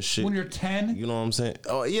different. And shit. When you're 10, you know what I'm saying?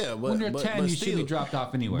 Oh yeah, but when you're 10, you still, should be dropped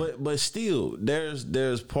off anyway. But still,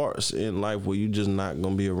 there's parts in life where you just not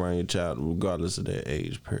gonna be around your child regardless of their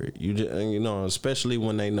age. Period. You just, you know, especially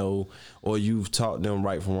when they know or you've taught them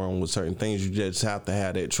right from wrong with certain things. You just have to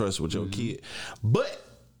have that trust with your kid. But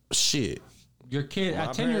shit. Your kid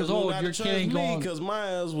at 10 years old, your kid ain't going because my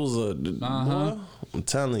ass was a boy. I'm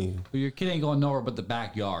telling you, your kid ain't going nowhere but the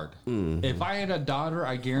backyard. Mm-hmm. If I had a daughter,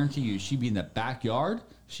 I guarantee you, she'd be in the backyard.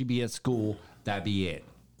 She'd be at school. That'd be it.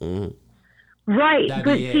 Mm-hmm. Right,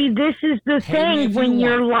 but see, this is the thing. When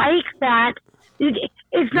you're like that,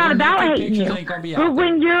 it's not about hating you. But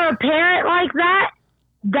when you're a parent like that,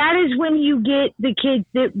 that is when you get the kids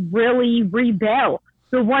that really rebel.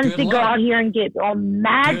 The ones that go out here and get on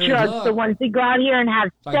mad drugs, the ones that go out here and have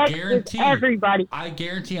sex with everybody. I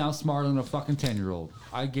guarantee I'm smarter than a fucking 10-year-old.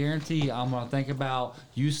 I guarantee I'm going to think about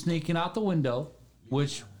you sneaking out the window,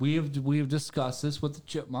 which we have discussed this with the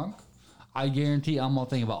chipmunk. I guarantee I'm going to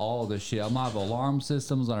think about all of this shit. I'm going to have alarm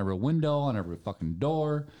systems on every window, on every fucking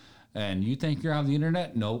door. And you think you're on the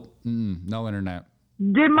internet? Nope. No internet.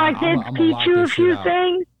 Did my kids teach you a few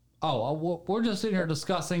things? Oh, we're just sitting here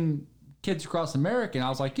discussing kids across America, and I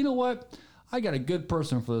was like, you know what? I got a good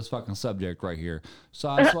person for this fucking subject right here. So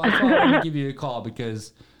I wanted to give you a call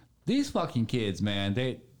because these fucking kids, man,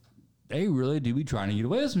 they really do be trying to get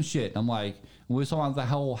away with some shit. And I'm like, when we saw the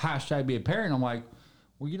whole hashtag be a parent, I'm like,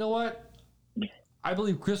 well, you know what? I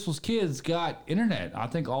believe Crystal's kids got internet. I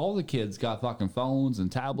think all the kids got fucking phones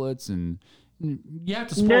and tablets, and you have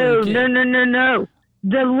to spoil your kid. No.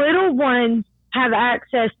 The little ones have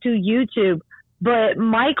access to YouTube. But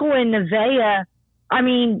Michael and Nevaeh, I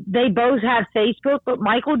mean, they both have Facebook, but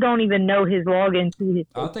Michael don't even know his login to his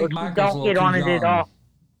Facebook. I think Michael's don't get on it at all.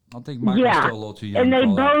 I think Michael's still a little too young. And they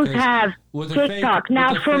both have TikTok.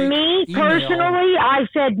 Now, for me, personally, I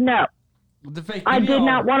said no. I did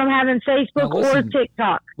not want them having Facebook or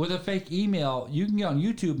TikTok. With a fake email, you can get on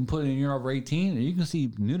YouTube and put in you're over 18, and you can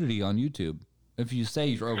see nudity on YouTube if you say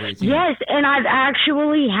you're over 18. Yes, and I've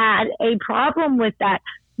actually had a problem with that.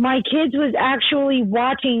 My kids was actually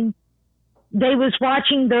watching their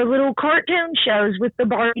little cartoon shows with the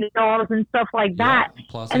Barbie dolls and stuff like that.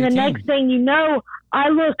 And the next thing you know, I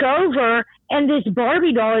look over and this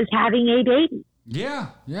Barbie doll is having a baby. Yeah.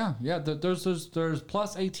 There's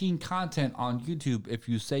plus 18 content on YouTube if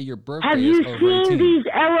you say your birthday is over 18. Have you seen these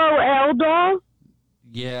LOL dolls?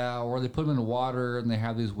 Yeah, or they put them in water and they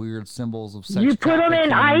have these weird symbols of sex. You put them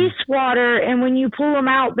in ice water, and when you pull them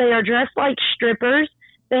out, they are dressed like strippers.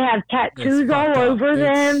 They have tattoos all over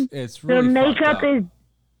them. It's really their makeup is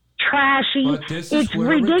trashy. It's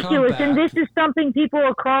ridiculous, and this is something people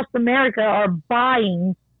across America are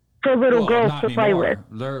buying for little girls to play with.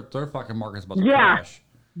 Their fucking market's about to crash.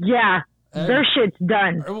 Yeah, their shit's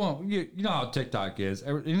done. Well, you know how TikTok is.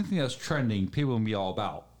 Anything that's trending, people will be all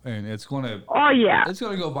about. And it's going to it's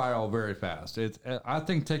going to go viral very fast. I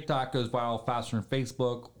think TikTok goes viral faster than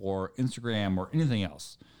Facebook or Instagram or anything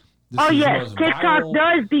else. TikTok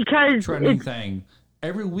does because trending thing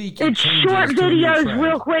every week. It's short videos,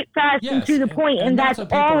 real quick, fast, and to the point, and that's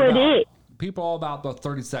all it is. People are all about the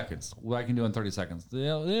 30 seconds. What I can do in 30 seconds. They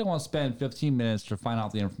don't want to spend 15 minutes to find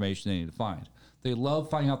out the information they need to find. They love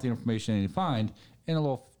finding out the information they need to find in a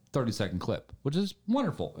little 30-second clip, which is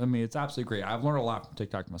wonderful. I mean, it's absolutely great. I've learned a lot from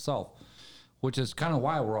TikTok myself, which is kind of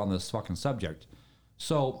why we're on this fucking subject.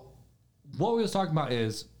 So what we was talking about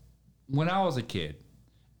is when I was a kid,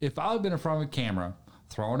 if I had been in front of a camera,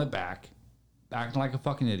 throwing it back, acting like a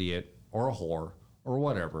fucking idiot or a whore or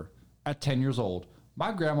whatever, at 10 years old,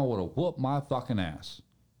 my grandma would have whooped my fucking ass.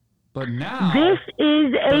 But now... This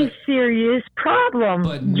is a serious problem.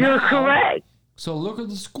 But you're correct. So look at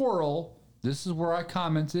the squirrel. This is where I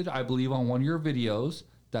commented, I believe, on one of your videos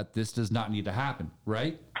that this does not need to happen,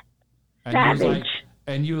 right? And Savage.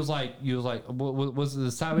 you was like, was it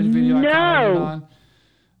the Savage video I commented on?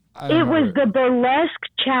 It was the burlesque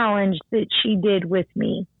challenge that she did with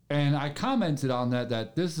me. And I commented on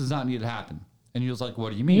that this does not need to happen. And he was like,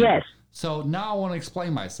 what do you mean? Yes. So now I want to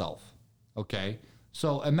explain myself. Okay.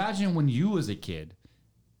 So imagine when you was a kid,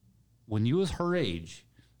 when you was her age,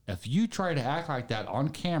 if you try to act like that on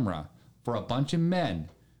camera for a bunch of men,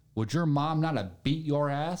 would your mom not have beat your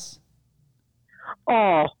ass?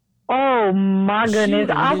 Oh my goodness.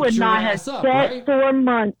 I would not have sat for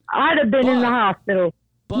months. I'd have been in the hospital.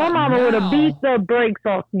 My mama would have beat the brakes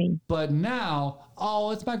off me. But now,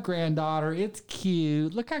 oh, it's my granddaughter. It's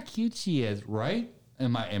cute. Look how cute she is, right?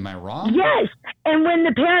 Am I wrong? Yes. And when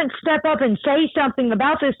the parents step up and say something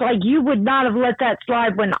about this, like you would not have let that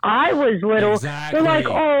slide when I was little. Exactly. They're like,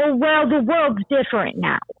 oh, well, the world's different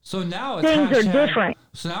now. So now it's things are different.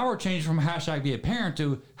 So now we're changing from hashtag be a parent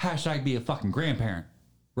to hashtag be a fucking grandparent,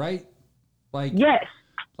 right? Like, yes.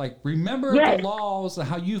 Like, remember the laws and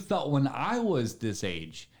how you felt when I was this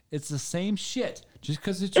age. It's the same shit. Just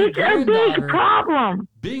because it's your granddaughter. It's a big problem.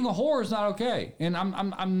 Being a whore is not okay, and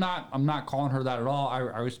I'm not calling her that at all. I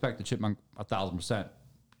respect the chipmunk 1,000%.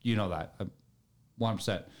 You know that,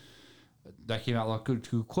 100%. That came out a little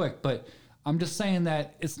too quick, but I'm just saying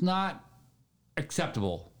that it's not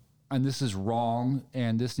acceptable, and this is wrong,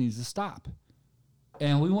 and this needs to stop.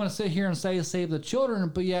 And we want to sit here and say save the children,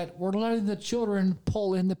 but yet we're letting the children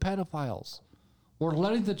pull in the pedophiles. We're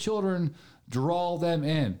letting the children draw them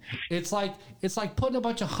in. It's like putting a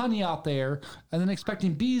bunch of honey out there and then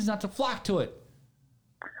expecting bees not to flock to it.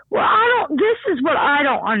 Well, this is what I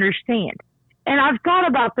don't understand. And I've thought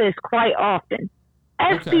about this quite often.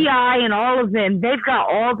 FBI and all of them, they've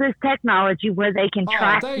got all this technology where they can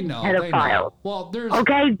track these pedophiles. Well,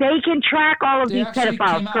 they can track all of these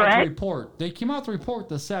pedophiles, correct? They came out with a report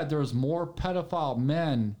that said there's more pedophile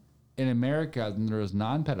men in America than there is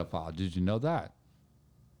non-pedophile. Did you know that?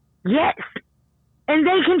 Yes. And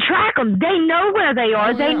they can track them. They know where they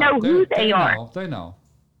are. They know who they are. They know.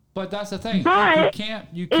 But that's the thing. But you can't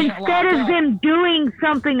instead of them doing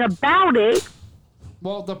something about it.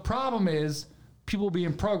 Well, the problem is people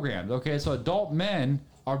being programmed. Okay, so adult men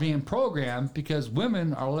are being programmed because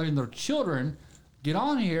women are letting their children get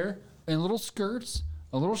on here in little skirts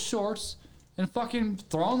and little shorts and fucking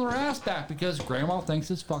throwing their ass back because grandma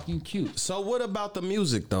thinks it's fucking cute. So what about the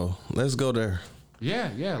music, though? Let's go there.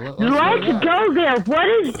 Yeah. Let's go there. What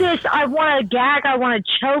is this? I want to gag. I want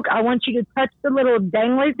to choke. I want you to touch the little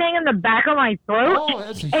dangly thing in the back of my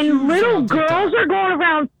throat. And little girls are going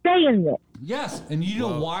around saying this. Yes. And you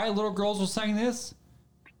know why little girls are saying this?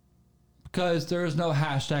 Because there is no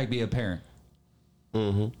hashtag be a parent.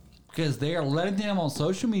 Mm-hmm. Because they are letting them on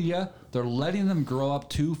social media. They're letting them grow up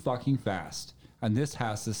too fucking fast. And this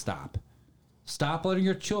has to stop. Stop letting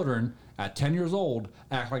your children at 10 years old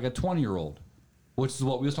act like a 20-year-old. Which is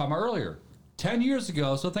what we was talking about earlier. 10 years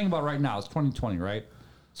ago, so think about right now, it's 2020, right?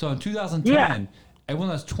 So in 2010, everyone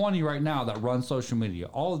that's 20 right now that runs social media,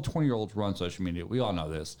 all the 20-year-olds run social media. We all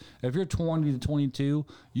know this. If you're 20 to 22,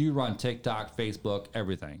 you run TikTok, Facebook,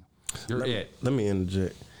 everything. Let me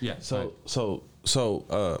interject. Yeah. So,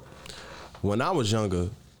 when I was younger,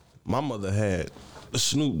 my mother had the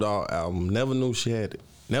Snoop Dogg album. Never knew she had it.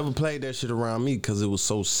 Never played that shit around me because it was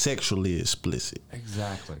so sexually explicit.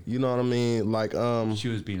 Exactly. You know what I mean? Like, she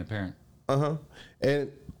was being a parent. And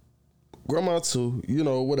grandma too, you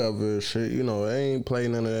know, whatever shit. You know, I ain't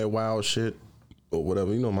playing none of that wild shit or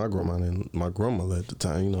whatever. You know, my grandmother at the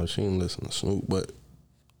time, you know, she didn't listen to Snoop,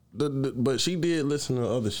 but she did listen to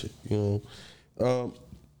other shit, you know.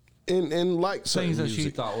 And like things that music. she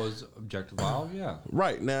thought was objectifiable, yeah.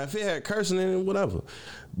 Right. Now, if it had cursing in it, whatever.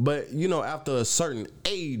 But, you know, after a certain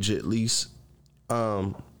age at least,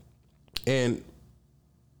 and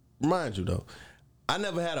mind you though, I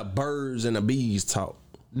never had a birds and a bees talk.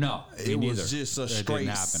 No, it was just a straight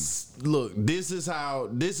look. This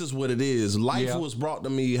is what it is. Life was brought to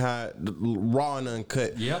me raw and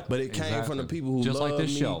uncut. Yep, but it came from the people who just love like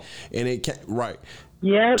this me, show. And it came right.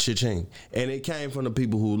 Yeah, Cha-ching. And it came from the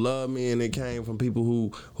people who love me, and it came from people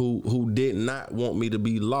who did not want me to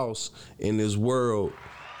be lost in this world.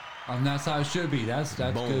 And that's how it should be. That's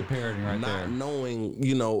good parenting right there. Not knowing,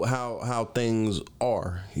 you know, how things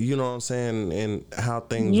are, you know what I'm saying, and how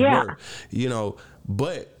things work, you know.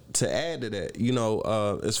 But to add to that, you know,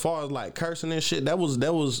 as far as like cursing and shit, that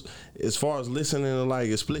was as far as listening to like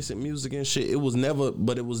explicit music and shit. It was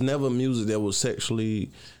never music that was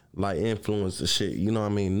sexually like influence the shit, you know what I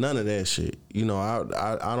mean? None of that shit. You know,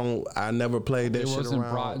 I never played that shit around. It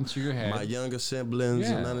wasn't brought into your head. My younger siblings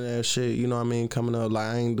and none of that shit, you know what I mean? Coming up, like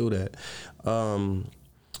I ain't do that.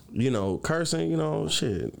 You know, cursing, you know,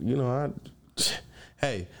 shit. You know,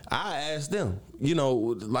 I asked them, you know,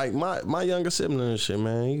 like my younger sibling and shit,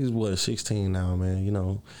 man. He's 16 now, man, you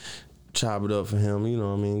know. Chop it up for him, you know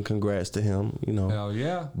what I mean? Congrats to him, you know. Hell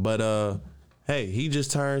yeah. But hey, he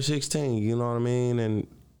just turned 16. You know what I mean? And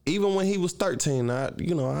even when he was 13, I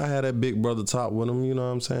had that big brother talk with him. You know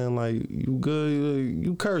what I'm saying? Like, you good?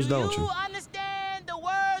 You curse, don't you? Understand the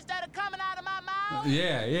words that are coming out of my mouth?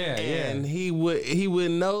 Yeah. And he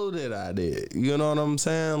would know that I did. You know what I'm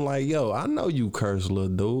saying? Like, yo, I know you curse, little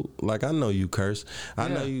dude. Like, I know you curse. I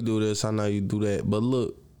know you do this. I know you do that. But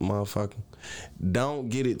look, motherfucker, don't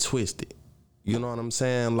get it twisted. You know what I'm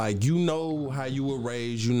saying? Like, you know how you were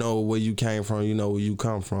raised, you know where you came from, you know where you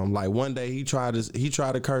come from. Like, one day he tried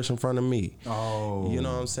to curse in front of me. Oh. You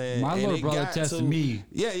know what I'm saying? My little brother tested me.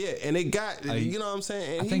 Yeah. And it got, you know what I'm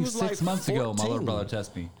saying? And I think was 6 like months 14. ago, my little brother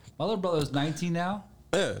tested me. My little brother is 19 now.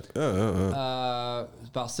 Yeah.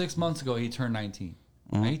 About 6 months ago, he turned 19.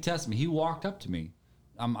 And he tested me. He walked up to me.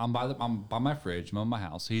 I'm by my fridge. I'm at my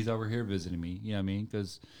house. He's over here visiting me. You know what I mean?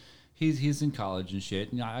 Because he's in college and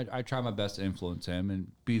shit. And I try my best to influence him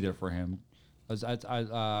and be there for him.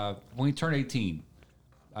 When he turned 18,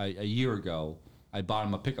 a year ago, I bought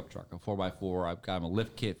him a pickup truck, a 4x4. I got him a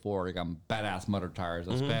lift kit for it. I got him badass motor tires.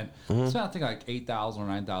 I spent I think like $8,000 or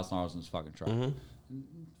 $9,000 in this fucking truck.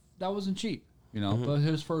 That wasn't cheap, you know. But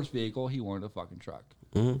his first vehicle, he wanted a fucking truck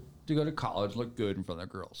to go to college, look good in front of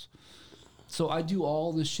the girls. So I do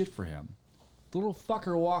all this shit for him. The little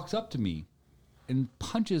fucker walks up to me and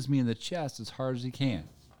punches me in the chest as hard as he can.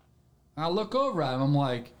 And I look over at him. I'm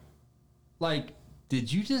like,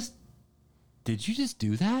 did you just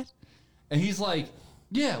do that? And he's like,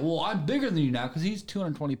 yeah, well, I'm bigger than you now, because he's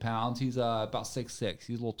 220 pounds. He's about 6'6". He's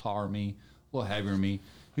a little taller than me, a little heavier than me.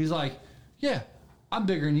 He's like, yeah, I'm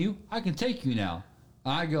bigger than you. I can take you now.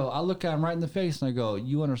 And I look at him right in the face and I go,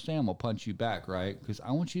 you understand we'll punch you back, right? Because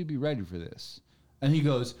I want you to be ready for this. And he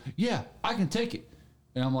goes, yeah, I can take it.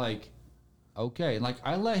 And I'm like, okay. And like,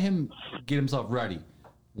 I let him get himself ready.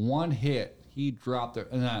 One hit, he dropped it.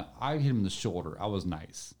 And then I hit him in the shoulder. I was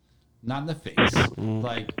nice. Not in the face.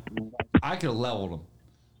 Like, I could have leveled him.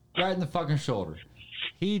 Right in the fucking shoulder.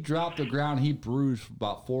 He dropped the ground. He bruised for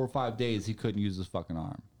about 4 or 5 days. He couldn't use his fucking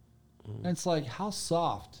arm. And it's like, how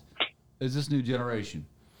soft is this new generation?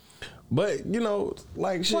 But, you know,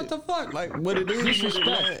 like, shit. What the fuck? Like, what it is.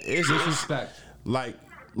 Disrespect. It's disrespect. Like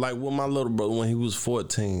with my little brother, when he was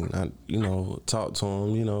 14, I, talked to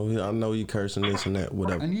him, I know he cursing this and that,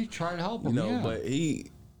 whatever. And you try to help him, but if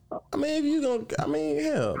you gonna,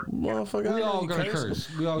 hell, motherfucker. We all gonna curse.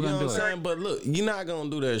 We all gonna do it. What I'm saying? But look, you're not gonna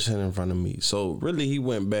do that shit in front of me. So really, he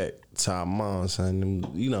went back to our mom, son. And,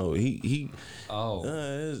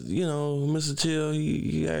 Mr. Chill,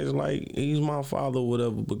 he acts like he's my father or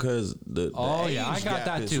whatever, because the age I got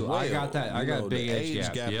that too. Well, I got that. I got a big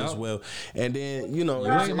age gap as well. And then, you're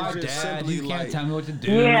like my dad. You can't tell me what to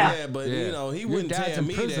do. Yeah, but he wouldn't tell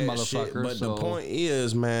me prison, that shit. But the point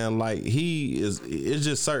is, man, like, it's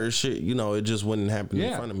just certain shit, it just wouldn't happen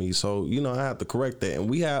in front of me. So, I have to correct that. And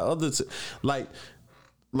we had others like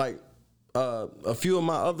a few of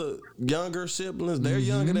my other younger siblings, they're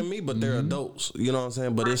younger than me, but they're adults. You know what I'm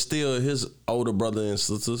saying? But it's still his older brother and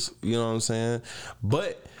sisters. You know what I'm saying?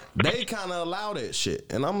 But they kind of allow that shit.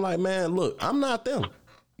 And I'm like, man, look, I'm not them.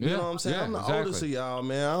 You know what I'm saying? I'm the oldest of y'all,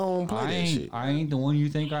 man. I don't play that shit. I ain't the one you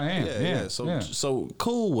think I am. So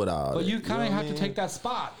cool with all that. But you kind of have to take that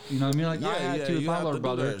spot. You know what I mean? Like, I had to with my little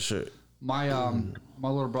brother. My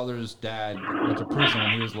little brother's dad went to prison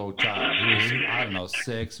when he was a little child. He was, I don't know,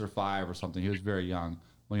 6 or 5 or something. He was very young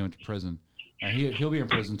when he went to prison. And he'll be in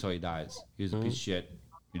prison until he dies. He's a piece of shit.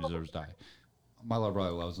 He deserves to die. My little brother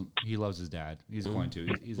loves him. He loves his dad. He's going to.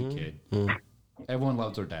 He's a kid. Everyone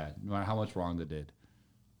loves their dad, no matter how much wrong they did.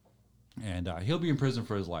 And he'll be in prison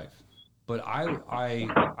for his life. But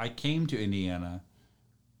I came to Indiana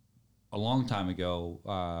a long time ago.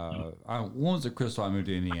 When was the crystal I moved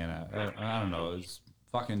to Indiana? I don't know. It was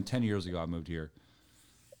fucking 10 years ago I moved here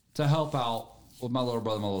to help out with my little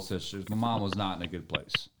brother and my little sisters. My mom was not in a good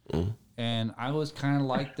place. And I was kind of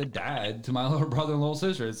like the dad to my little brother and little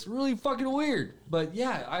sister. It's really fucking weird. But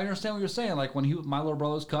yeah, I understand what you're saying. Like, when my little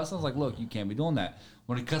brother was cussing, I was like, look, you can't be doing that.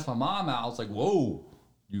 When he cussed my mom out, I was like, whoa,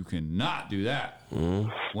 you cannot do that.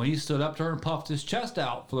 When he stood up to her and puffed his chest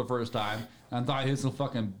out for the first time, and thought he was going to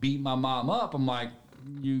fucking beat my mom up, I'm like,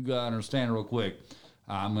 you got to understand real quick,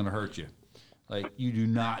 I'm going to hurt you. Like, you do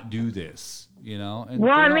not do this, And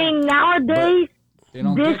well, I mean, nowadays,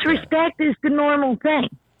 disrespect is the normal thing.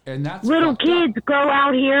 And that's little kids go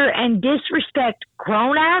out here and disrespect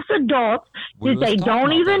grown-ass adults that they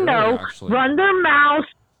don't even know, run their mouths.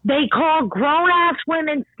 They call grown-ass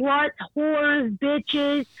women sluts, whores,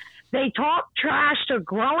 bitches. They talk trash to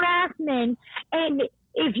grown-ass men. And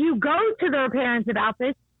if you go to their parents about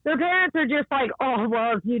this, their parents are just like, oh,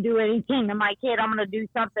 well, if you do anything to my kid, I'm going to do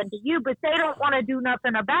something to you. But they don't want to do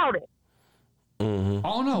nothing about it.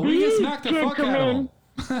 Oh no, we get smacked the fuck out of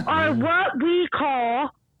them. Are what we call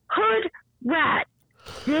hood rat.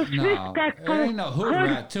 Disrespectful. No, it ain't no hood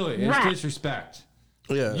rat to it. It's rat. disrespect.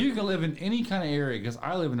 Yeah. You can live in any kind of area because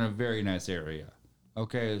I live in a very nice area.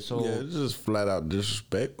 Okay, so Yeah, it's just flat out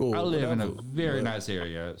disrespect. Or I live in a whatever. very nice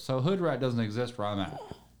area. So hood rat doesn't exist where I'm at.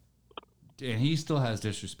 And he still has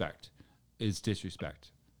disrespect. It's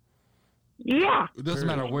disrespect. Yeah. It doesn't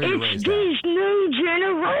matter where you raise It's that. these new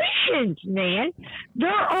generations, man.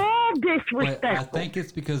 They're all disrespectful. But I think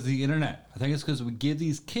it's because of the internet. I think it's because we give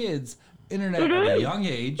these kids internet It at a is. young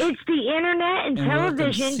age. It's the internet and And we let them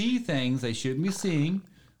television. see things they shouldn't be seeing.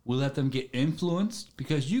 We let them get influenced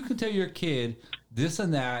because you can tell your kid this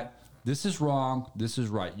and that. This is wrong. This is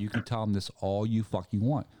right. You can tell them this all you fucking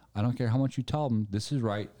want. I don't care how much you tell them. This is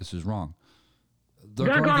right. This is wrong.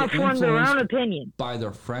 They're going to form their own influenced opinion. by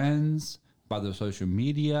their friends, by their social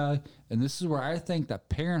media, and this is where I think that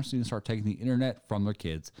parents need to start taking the internet from their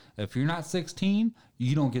kids. If you're not 16,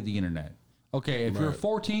 you don't get the internet. Okay, if you're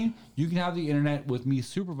 14, you can have the internet with me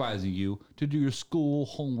supervising you to do your school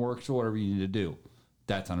homeworks or whatever you need to do.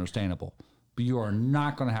 That's understandable. But you are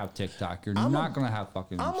not going to have TikTok. You're not going to have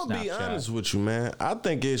fucking I'm Snapchat. gonna be honest with you, man. I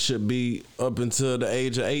think it should be up until the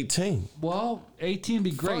age of 18. Well, 18 would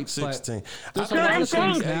be great, Fuck 16. but there's a So lot I'm of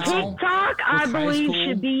saying things now TikTok, I with high believe, school.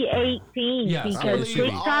 should be 18 Yes, I because believe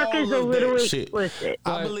TikTok is a all of little that shit. explicit. I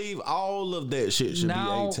But believe all of that shit should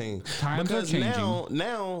now, be 18. times are Because changing.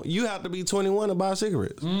 now you have to be 21 to buy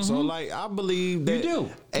cigarettes. So like I believe that You do.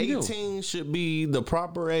 18 should be the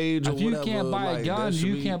proper age. Or If you whatever. can't buy a Like, gun, that should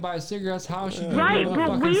you be- can't buy cigarettes. How should you Right, be able to but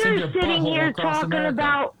fucking we're send your sitting butthole here across talking America?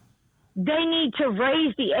 about they need to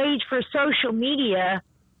raise the age for social media.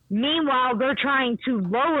 Meanwhile, they're trying to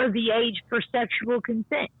lower the age for sexual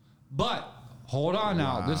consent. But hold on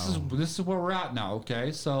now. This is where we're at now.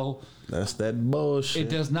 Okay, so That's that bullshit. it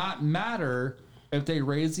does not matter if they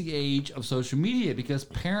raise the age of social media because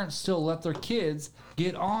parents still let their kids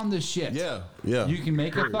get on the shit. Yeah. You can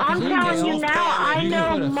make a fucking I'm telling you email. now, I You can know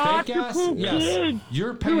put a fake ass- multiple yes, kids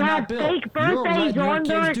you're who paying have that bill. fake You're birthdays letting your on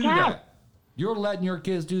their kids do account. that. You're letting your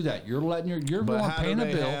kids do that. You're the But one how paying do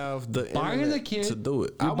the they bill, have the buying the internet kid to do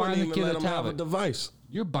it? I You're wouldn't buying the even kid let a them have a tablet. device.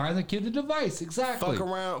 You're buying the kid the device. Exactly. Fuck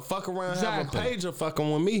around, Exactly. have a pager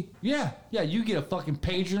fucking with me. Yeah. You get a fucking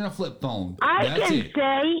pager and a flip phone. I That's can it.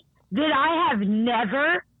 say that I have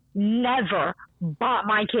never bought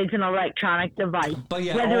my kids an electronic device. But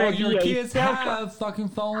yeah, whether all it be your a kids cell phone. have fucking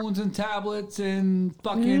phones and tablets and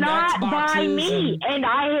fucking Not Xboxes. by me, and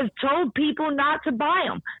I have told people not to buy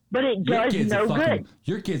them, but it Your does kids no are fucking, good.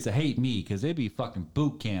 Your kids that hate me because they be fucking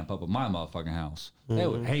boot camp up at my motherfucking house. They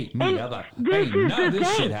would hate me. And I'm like, this hey, is none of the this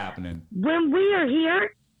thing. shit happening. When we are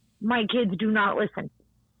here, my kids do not listen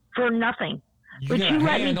for nothing. But got you a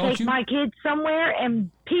let hand, me don't take you? my kids somewhere, and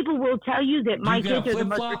people will tell you that my You got a kids are the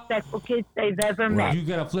most flip-flop? respectful kids they've ever met. You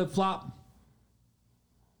got a flip flop?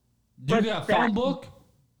 You What's got a that? phone book?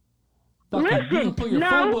 Fucking, you can Listen, put your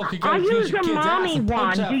phone book no, and go I use use your a kid's ass mommy and punch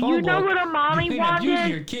wand. that Do phone you know book. what a mommy You ain't wand using is?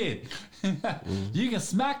 your kid. You can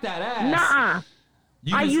smack that ass. Nuh-uh.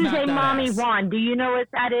 You I can use smack a that mommy ass. wand. Do you know what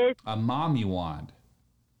that is? A mommy wand.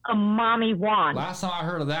 A mommy wand. Last time I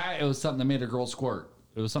heard of that, it was something that made a girl squirt.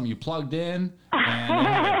 It was something you plugged in, and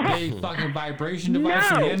it had a big fucking vibration device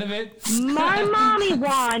at the No. end of it. My mommy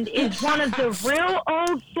wand is one of the real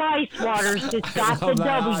old slice waters that's got the Love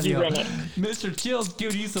that W audio. in it. Mr. Chill's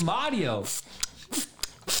giving you some audio.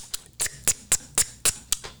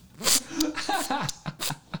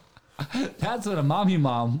 That's what a mommy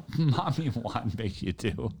wand makes you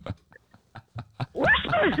do. We're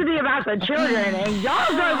supposed to be about the children, and y'all's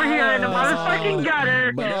over here in the motherfucking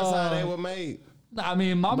gutter. But that's how they were made. I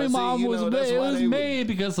mean, mommy But see, mom you was know, made, that's it why was they- made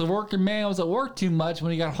because the working man was at work too much.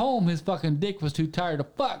 When he got home, his fucking dick was too tired to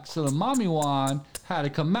fuck. So the mommy wand had to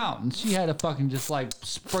come out, and she had to fucking just like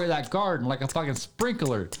spray that garden like a fucking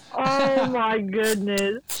sprinkler. Oh my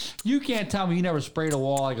goodness. You can't tell me you never sprayed a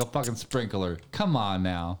wall like a fucking sprinkler. Come on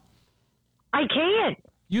now. I can't.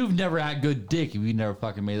 You've never had good dick if you never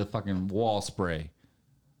fucking made a fucking wall spray.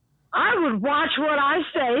 I would watch what I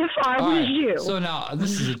say if I All was right, you. so now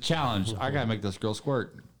this is a challenge. I gotta make this girl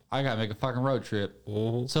squirt. I gotta make a fucking road trip.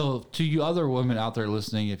 So to you other women out there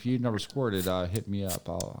listening, if you've never squirted, hit me up.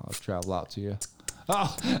 I'll travel out to you.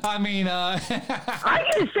 Oh, I mean, I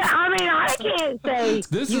can't say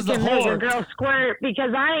This you is the can make a whore. girl squirt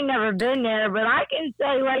because I ain't never been there, but I can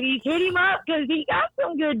say, ladies, hit him up because he got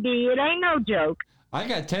some good D. It ain't no joke. I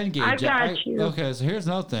got 10 gauge. I got you. Okay, so here's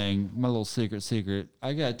another thing. My little secret.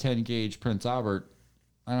 I got 10 gauge Prince Albert.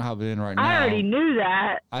 I don't have it in right now. I already knew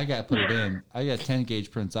that. I got to put it in. I got 10 gauge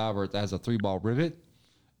Prince Albert that has a 3-ball rivet.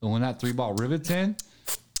 And when that 3-ball rivet's in,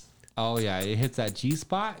 Oh yeah, it hits that G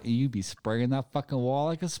spot, and you be spraying that fucking wall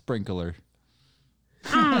like a sprinkler.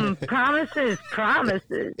 Promises.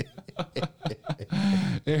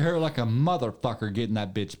 It hurt like a motherfucker getting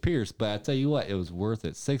that bitch pierced, but I tell you what, it was worth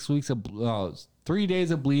it. 6 weeks of 3 days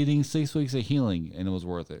of bleeding, 6 weeks of healing, and it was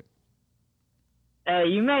worth it.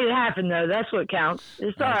 You made it happen though. That's what counts.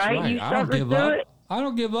 It's all right. You suffered through it. I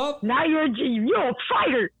don't give up. Now you're a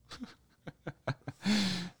fighter.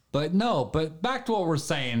 But back to what we're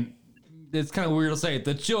saying. It's kind of weird to say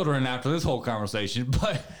the children after this whole conversation,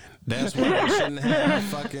 but that's why we shouldn't have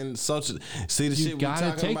fucking social. See the shit we talking about?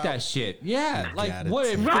 You gotta take that shit. Yeah, like what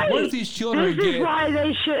if these This children is why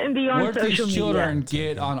they shouldn't be on social media. What if these children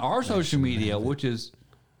get on our social media, which is,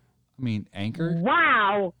 I mean, Anchor?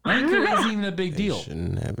 Wow. Anchor isn't even a big deal.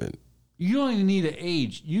 Shouldn't have it. You don't even need an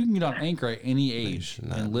age. You can get on Anchor at any age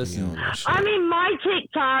and listen. I mean, my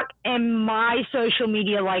TikTok and my social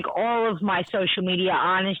media, like all of my social media,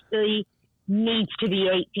 honestly, needs to be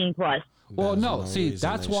 18 plus. Well, no, see,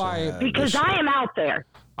 that's why. Because I am out there.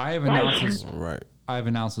 I have announced this. Right. I've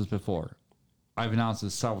announced this before. I've announced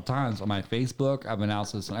this several times on my Facebook. I've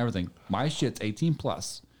announced this on everything. My shit's 18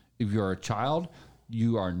 plus. If you're a child,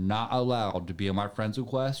 you are not allowed to be on my friends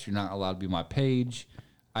request. You're not allowed to be on my page.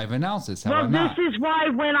 I've announced this. Well, this is why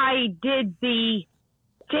when I did the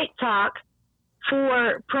TikTok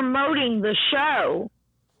for promoting the show,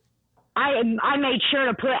 I made sure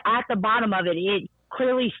to put at the bottom of it. It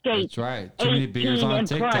clearly states. That's right. Too many beers on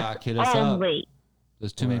TikTok. Hit us only. Up.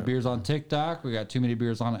 There's too many beers on TikTok. We got too many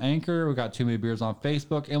beers on Anchor. We got too many beers on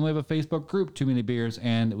Facebook, and we have a Facebook group. Too many beers,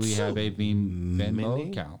 and we have a Venmo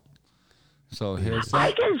account. So here's.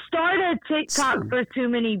 I can start a TikTok for too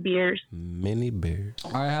many beers. Many beers.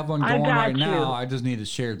 I have one going right now. I just need to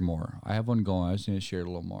share it more. I have one going. I just need to share it a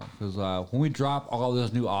little more because when we drop all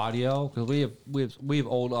this new audio, because we have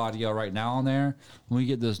old audio right now on there. When we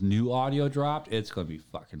get this new audio dropped, it's gonna be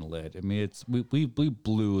fucking lit. I mean, we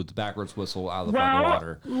blew the backwards whistle out of the fucking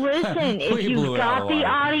water. Listen, if you've got the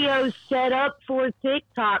audio set up for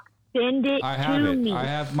TikTok, send it to me. I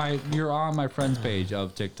have you're on my friends page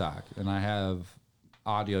of TikTok, and I have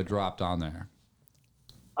audio dropped on there.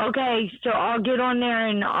 Okay, so I'll get on there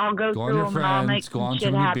and I'll go through your them. I'll make go on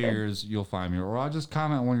Too Many Beers, you'll find me. Or I'll just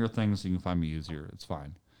comment on one of your things so you can find me easier. It's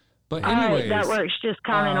fine. But anyways, that works. Just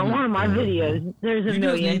comment on one of my videos. There's a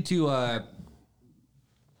million. You just need to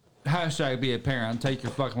hashtag be a parent. Take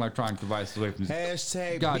your fucking electronic devices away from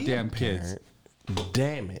these goddamn kids.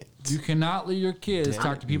 Damn it. You cannot let your kids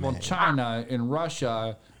talk to people in China, in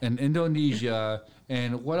Russia, in Indonesia,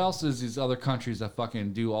 and what else is these other countries that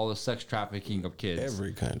fucking do all the sex trafficking of kids?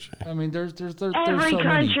 Every country. I mean, there's every so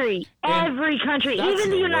country. Every country. Even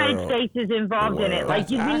the United States is involved in it. Like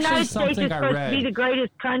the United States is supposed to be the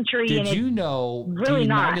greatest country. Did you know really the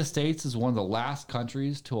United States is one of the last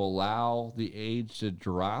countries to allow the age to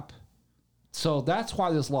drop? So that's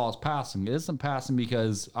why this law is passing. It isn't passing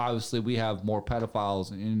because obviously we have more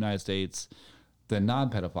pedophiles in the United States than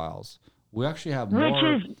non-pedophiles. We actually have more.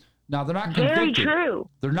 Which is now they're not convicted. Very true.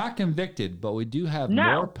 They're not convicted, but we do have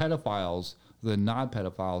more pedophiles than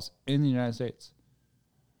non-pedophiles in the United States.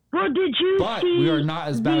 Well, did you But see we are not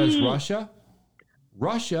as bad as Russia.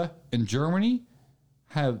 Russia and Germany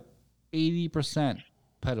have 80%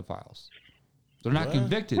 pedophiles. They're not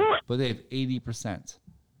convicted, but they have 80%.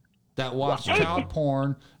 That watch child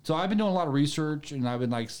porn. So I've been doing a lot of research and I've been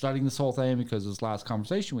like studying this whole thing because this last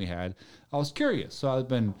conversation we had, I was curious. So I've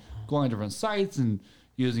been going to different sites and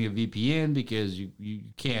using a VPN because you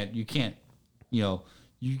can't, you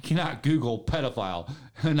cannot Google pedophile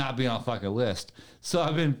and not be on a fucking list. So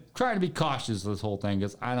I've been trying to be cautious of this whole thing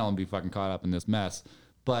because I don't want to be fucking caught up in this mess.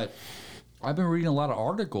 But I've been reading a lot of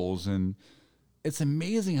articles and it's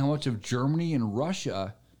amazing how much of Germany and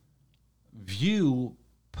Russia view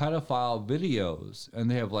pedophile videos, and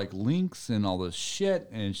they have like links and all this shit,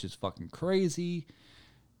 and it's just fucking crazy.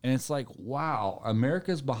 And it's like, wow,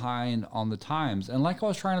 America's behind on the times. And like I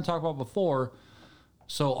was trying to talk about before,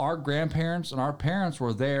 so our grandparents and our parents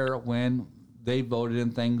were there when they voted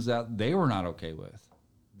in things that they were not okay with.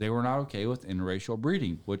 They were not okay with interracial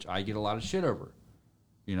breeding, which I get a lot of shit over.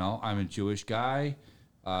 You know, I'm a Jewish guy.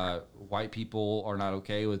 White people are not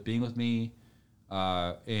okay with being with me.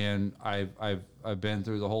 And I've been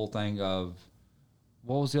through the whole thing of,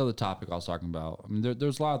 what was the other topic I was talking about? I mean,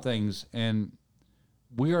 there's a lot of things, and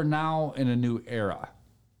we are now in a new era,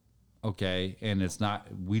 okay? And it's not,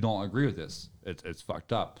 we don't agree with this. It's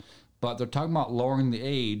fucked up. But they're talking about lowering the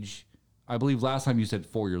age. I believe last time you said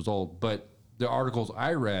 4 years old, but the articles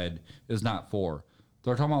I read is not 4.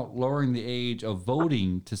 They're talking about lowering the age of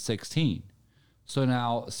voting to 16. So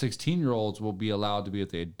now 16-year-olds will be allowed to be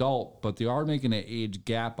with the adult, but they are making an age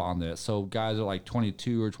gap on this. So guys are like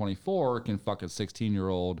 22 or 24 can fuck a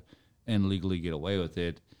 16-year-old and legally get away with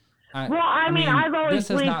it. I've always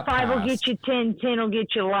believed 5 will get you 10, 10 will get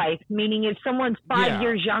you life. Meaning if someone's 5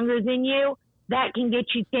 years younger than you, that can get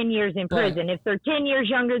you 10 years in prison. If they're 10 years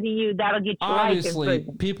younger than you, that'll get you life in prison.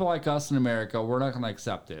 Obviously, people like us in America, we're not going to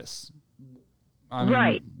accept this. I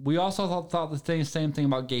mean, we also thought the same thing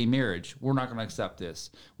about gay marriage. We're not going to accept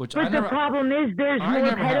this. But the problem is there's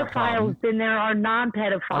more pedophiles than there are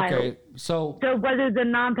non-pedophiles. Okay, so whether the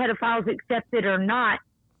non-pedophiles accept it or not,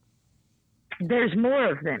 there's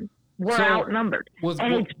more of them. We're outnumbered,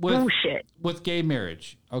 it's bullshit. With gay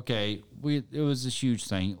marriage, okay, it was a huge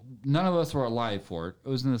thing. None of us were alive for it. It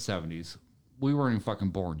was in the 70s. We weren't even fucking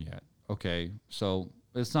born yet, okay? So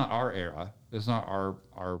it's not our era. It's not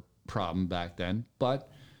our problem back then. But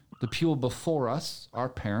the people before us, our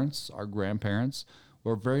parents, our grandparents,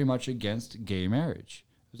 were very much against gay marriage.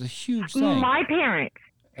 It was a huge thing. My parents,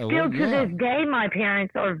 still to this day, my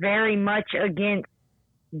parents are very much against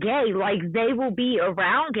gay. Like, they will be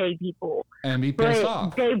around gay people and be pissed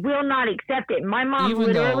off. They will not accept it. My mom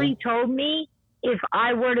literally told me if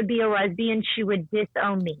I were to be a lesbian, she would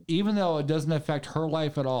disown me. Even though it doesn't affect her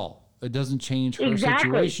life at all. It doesn't change her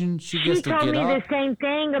situation. She gets to get up. She told me the same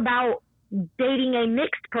thing about dating a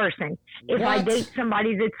mixed person. If I date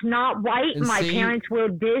somebody that's not white, my parents will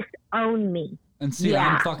disown me. And see,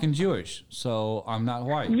 I'm fucking Jewish, so I'm not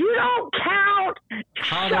white. You don't count.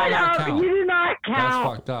 How do I not count? You do not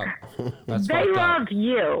count. That's fucked up. They love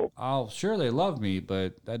you. Oh, sure, they love me,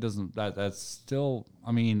 but that's still,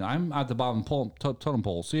 I mean, I'm at the bottom totem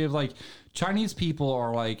pole. So you have like Chinese people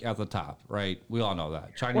are like at the top, right? We all know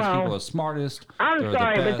that. Chinese people are the smartest. I'm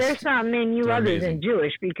sorry, but there's not many other than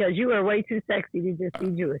Jewish because you are way too sexy to just be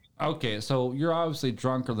Jewish. Okay, so you're obviously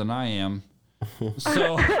drunker than I am.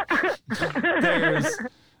 So there's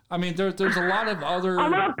a lot of other.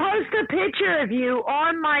 I'm gonna post a picture of you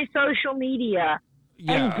on my social media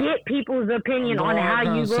and get people's opinion on how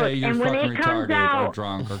you look. And when it comes out, or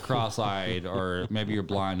drunk, or cross-eyed, or maybe you're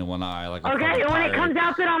blind in one eye, like and when it comes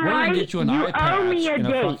out that I'm right, get you an eye owe me a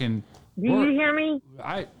date. Do you hear me?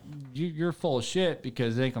 You're full of shit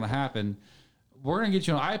because it ain't gonna happen. We're going to get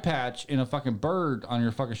you an eye patch and a fucking bird on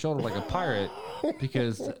your fucking shoulder like a pirate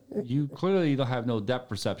because you clearly don't have no depth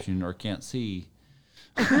perception or can't see.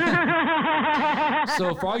 So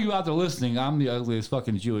for all you out there listening, I'm the ugliest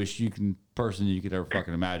fucking Jewish person you could ever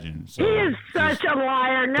fucking imagine. So he is such a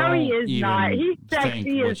liar. No, he is not. He's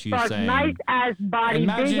sexy as fuck. Nice ass body,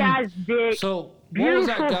 big ass dick. So what was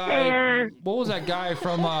that guy? Hair. What was that guy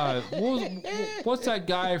from? What's that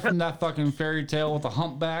guy from that fucking fairy tale with the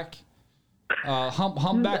humpback?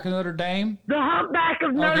 Humpback of Notre Dame. The Humpback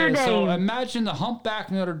of Notre Dame. So imagine the Humpback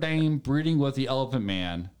of Notre Dame breeding with the Elephant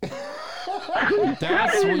Man.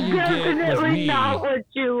 That's what you get with me. Not what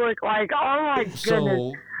you look like. Oh my goodness.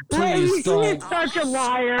 So please don't. He's such a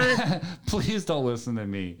liar. Please don't listen to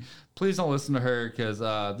me. Please don't listen to her because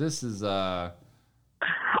this is. I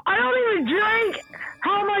don't even drink.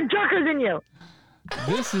 How am I drunker than you?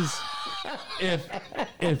 This is.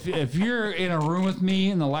 If you're in a room with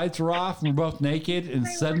me and the lights are off and we're both naked and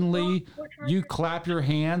suddenly you clap your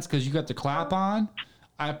hands because you got the clap on,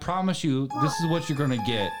 I promise you this is what you're going to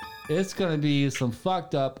get. It's going to be some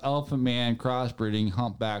fucked up Elephant Man crossbreeding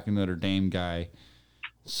Humpback and Notre Dame guy.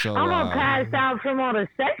 So I'm going to pass out from all the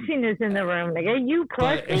sexiness in the room. Like, are you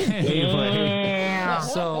pussy? Damn.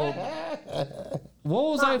 So what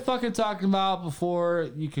was I fucking talking about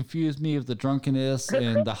before you confused me with the drunkenness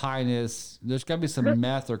and the highness? There's got to be some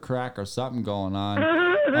meth or crack or something going on.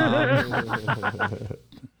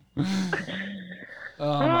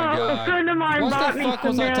 Oh my god! A friend of mine bought me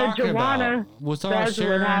some marijuana. Was talking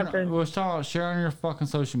about sharing your fucking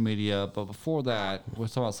social media, but before that, we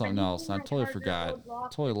was talking about something else. And I totally forgot.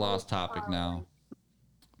 Totally lost topic now.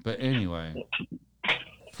 But anyway,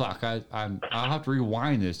 fuck. I'll have to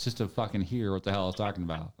rewind this just to fucking hear what the hell I was talking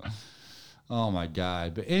about. Oh my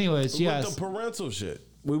god! But anyways, yes. With the parental shit.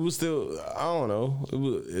 We were still, I don't know. I'm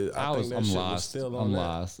lost. I'm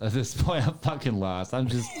lost. At this point, I'm fucking lost. I'm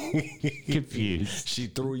just confused. She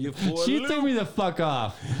threw you for a loop. She threw me the fuck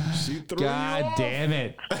off. She threw God you off. Damn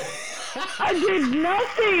it. I did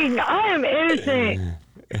nothing. I am innocent.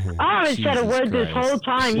 I haven't said a word this whole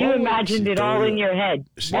time. You imagined it all in your head.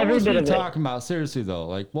 What was we talking about? Seriously, though.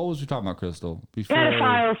 Like, what was we talking about, Crystal?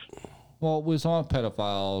 Pedophiles. Well, we was on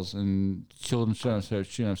pedophiles and children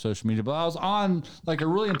shooting on social media, but I was on like a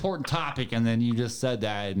really important topic, and then you just said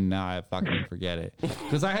that, and now I fucking forget it.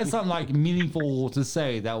 Because I had something like meaningful to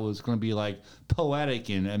say that was going to be like poetic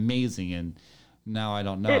and amazing, and Now I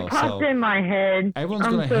don't know. It popped in my head. Everyone's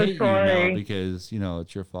going to hate you now because,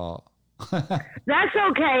 it's your fault. That's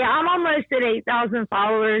okay. I'm almost at 8,000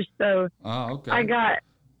 followers, so okay. I got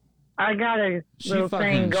a little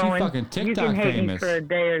thing going. She fucking TikTok you can hate famous. me for a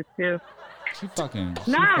day or two.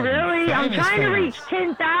 Not really. I'm trying to reach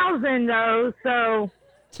 10,000 though, so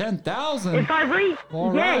 10,000. If I reach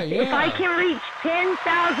if I can reach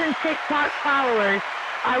 10,000 TikTok followers,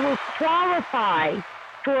 I will qualify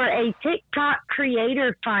for a TikTok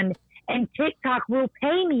creator fund, and TikTok will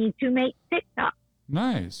pay me to make TikTok.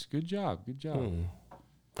 Nice. Good job.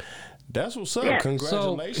 That's what's up. Yeah.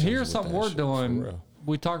 Congratulations. So here's something we're doing.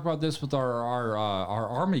 We talked about this with our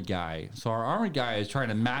Army guy. So our Army guy is trying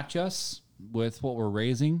to match us with what we're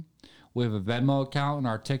raising. We have a Venmo account in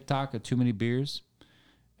our TikTok at Too Many Beers,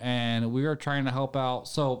 and we are trying to help out.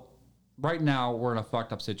 So right now we're in a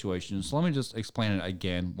fucked up situation. So let me just explain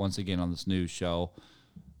it once again on this news show.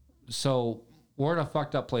 So we're in a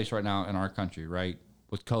fucked up place right now in our country, right?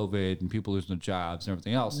 With COVID and people losing their jobs and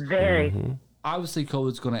everything else. Very. Obviously,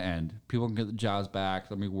 COVID's going to end. People can get the jobs back.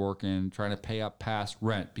 They'll be working, trying to pay up past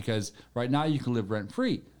rent, because right now you can live rent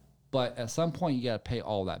free, but at some point you got to pay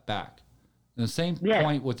all that back. And the same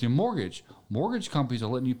point with your mortgage. Mortgage companies are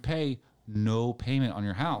letting you pay no payment on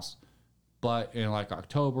your house, but in like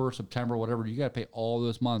October, September, whatever, you got to pay all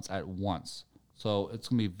those months at once. So it's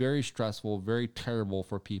going to be very stressful, very terrible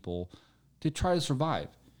for people to try to survive.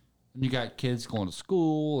 And you got kids going to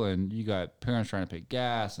school, and you got parents trying to pay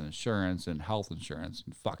gas and insurance and health insurance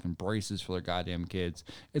and fucking braces for their goddamn kids.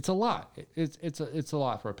 It's a lot. It's a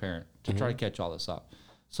lot for a parent to try to catch all this up.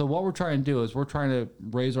 So what we're trying to do is we're trying to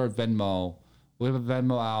raise our Venmo. We have a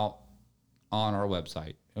Venmo out on our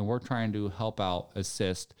website, and we're trying to help out,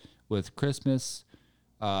 assist with Christmas,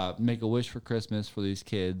 make a wish for Christmas for these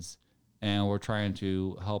kids, and we're trying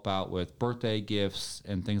to help out with birthday gifts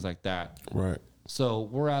and things like that. Right. So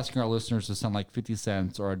we're asking our listeners to send like 50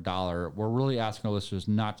 cents or $1. We're really asking our listeners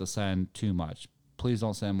not to send too much. Please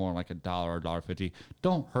don't send more than like $1 or $1.50.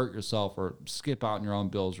 Don't hurt yourself or skip out on your own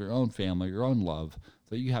bills, your own family, your own love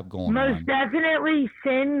that you have going on. Most definitely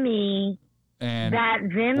send me that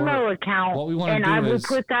Venmo account, and I will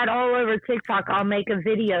put that all over TikTok. I'll make a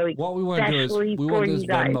video. What we want to do is we want this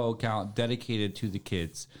Venmo account dedicated to the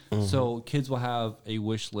kids. So kids will have a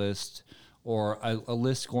wish list or a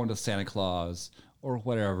list going to Santa Claus or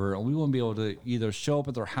whatever, and we want to be able to either show up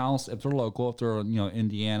at their house if they're local, if they're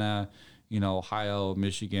Indiana, Ohio,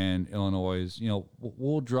 Michigan, Illinois.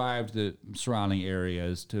 We'll drive to the surrounding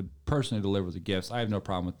areas to personally deliver the gifts. I have no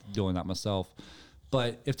problem with doing that myself.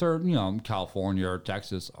 But if they're in California or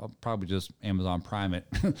Texas, I'll probably just Amazon Prime it,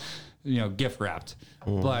 gift wrapped.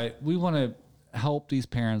 But we want to help these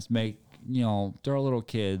parents make their little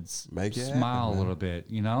kids smile a little bit,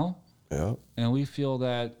 Yeah. And we feel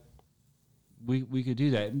that we could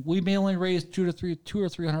do that. We may only raise $200 or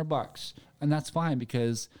 $300, and that's fine,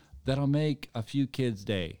 because that'll make a few kids'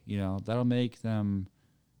 day. That'll make them.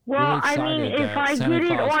 Well, really if I Santa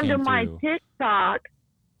get it Claus onto my TikTok,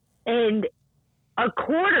 and a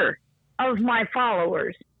quarter of my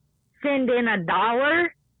followers send in $1,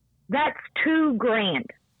 that's $2,000.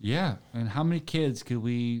 Yeah, and how many kids could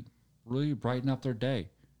we really brighten up their day?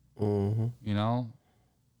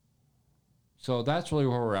 So that's really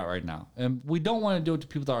where we're at right now. And we don't want to do it to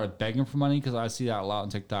people that are begging for money, because I see that a lot on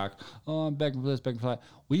TikTok. Oh, I'm begging for this, begging for that.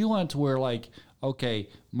 We want it to where, like, okay,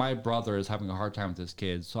 my brother is having a hard time with his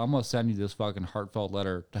kids, so I'm going to send you this fucking heartfelt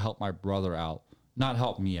letter to help my brother out, not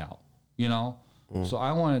help me out, So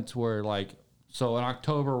I want it to where, like, so in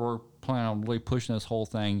October, we're planning on really pushing this whole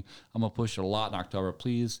thing. I'm going to push it a lot in October.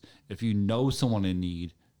 Please, if you know someone in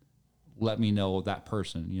need, let me know that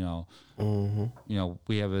person.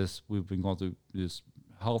 We've been going through this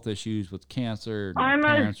health issues with cancer. I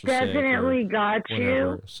most definitely got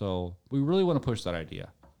you. So we really want to push that idea.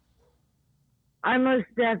 I most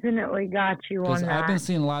definitely got you on that. I've been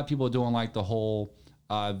seeing a lot of people doing like the whole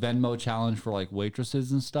Venmo challenge for like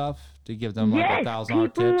waitresses and stuff to give them like $1,000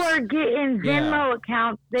 tips. People are getting Venmo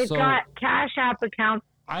accounts. They've got Cash App accounts.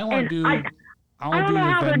 I want to do the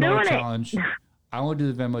Venmo challenge. I want to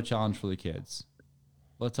do the Venmo challenge for the kids.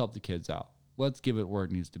 Let's help the kids out. Let's give it where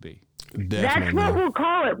it needs to be. Definitely. That's what we'll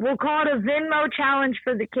call it. We'll call it a Venmo challenge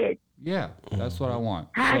for the kids. Yeah, that's what I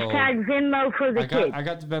want. Hashtag Venmo for the kids. I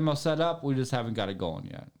got the Venmo set up. We just haven't got it going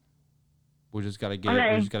yet. We just got to get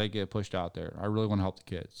it. We just got to get it pushed out there. I really want to help the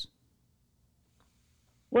kids.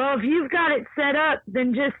 Well, if you've got it set up,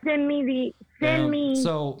 then just send me.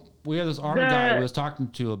 So we have this Army guy we was talking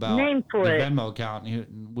to about the Venmo account.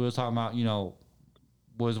 And we was talking about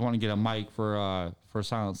was wanting to get a mic for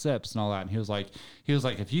Silent Sips and all that. And he was like,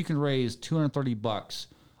 if you can raise $230,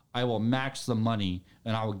 I will match the money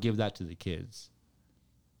and I will give that to the kids.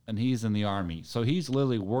 And he's in the Army. So he's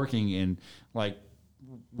literally working in, like,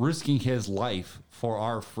 risking his life for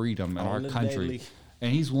our freedom and our country. Daily.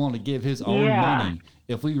 And he's willing to give his own money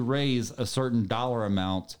if we raise a certain dollar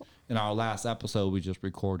amount in our last episode we just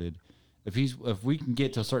recorded. If we can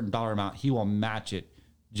get to a certain dollar amount, he will match it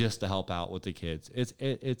just to help out with the kids.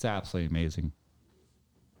 It's absolutely amazing.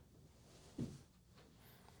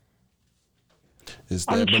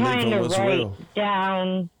 I'm trying to write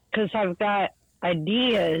down because I've got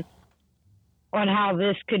ideas on how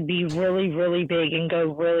this could be really, really big and go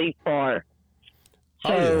really far.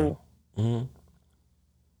 So,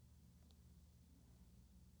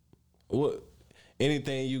 what?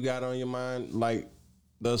 Anything you got on your mind, like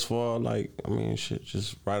thus far? Like, I mean, shit,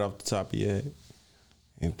 just right off the top of your head.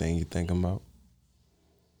 Anything you thinking about?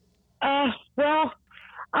 Well,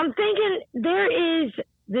 I'm thinking there is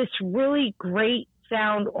this really great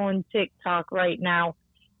sound on TikTok right now.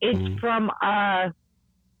 It's from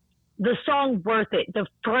the song Worth It, the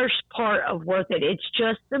first part of Worth It. It's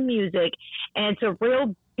just the music, and it's a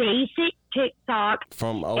real basic TikTok,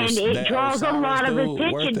 and it draws a lot of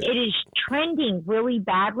attention. It is trending really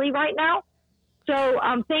badly right now. So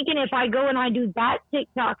I'm thinking if I go and I do that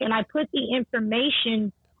TikTok and I put the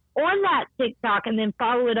information on that TikTok and then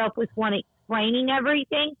follow it up with one explaining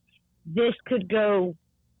everything, this could go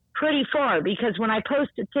pretty far, because when I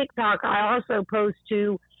post to TikTok, I also post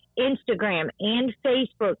to Instagram and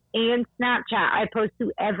Facebook and Snapchat. I post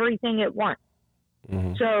to everything at once.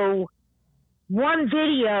 So one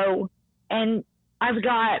video, and I've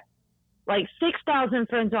got like 6,000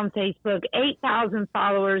 friends on Facebook, 8,000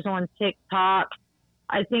 followers on TikTok.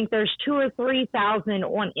 I think there's 2,000 or 3,000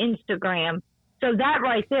 on Instagram. So that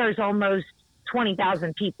right there is almost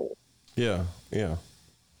 20,000 people. Yeah.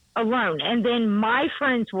 Alone. And then my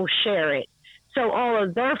friends will share it. So all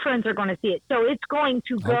of their friends are going to see it. So it's going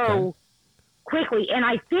to go quickly. And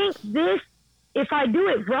I think this, if I do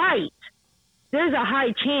it right, there's a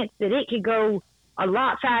high chance that it could go a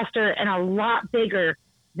lot faster and a lot bigger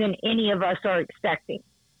than any of us are expecting.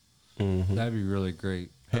 That'd be really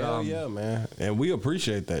great. Hell yeah, man. And we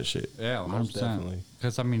appreciate that shit. Yeah, most definitely.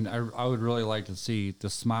 Because, I mean, I would really like to see the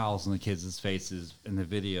smiles on the kids' faces in the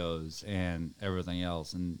videos and everything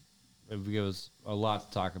else. And it would give us a lot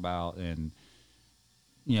to talk about. And,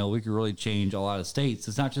 you know, we could really change a lot of states.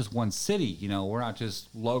 It's not just one city. You know, we're not just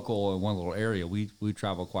local in one little area. We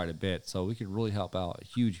travel quite a bit. So we could really help out a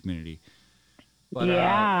huge community. But,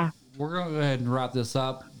 we're going to go ahead and wrap this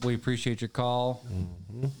up. We appreciate your call.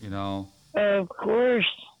 You know. Of course.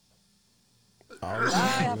 Bye.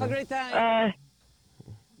 Have a great time.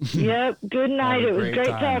 Yep. Good night. It was great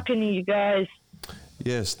talking to you guys.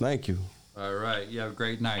 Yes. Thank you. All right. You have a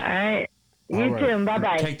great night. All right. You too.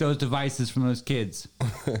 Bye-bye. Take those devices from those kids.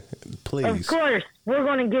 Please. Of course. We're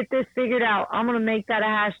going to get this figured out. I'm going to make that a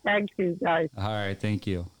hashtag too, guys. All right. Thank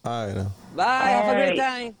you. All right. Bye. Have a great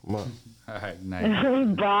time. All right.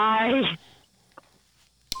 Night. Bye.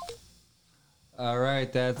 All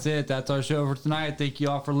right. That's it. That's our show for tonight. Thank you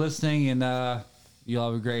all for listening, and you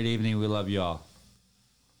all have a great evening. We love you all.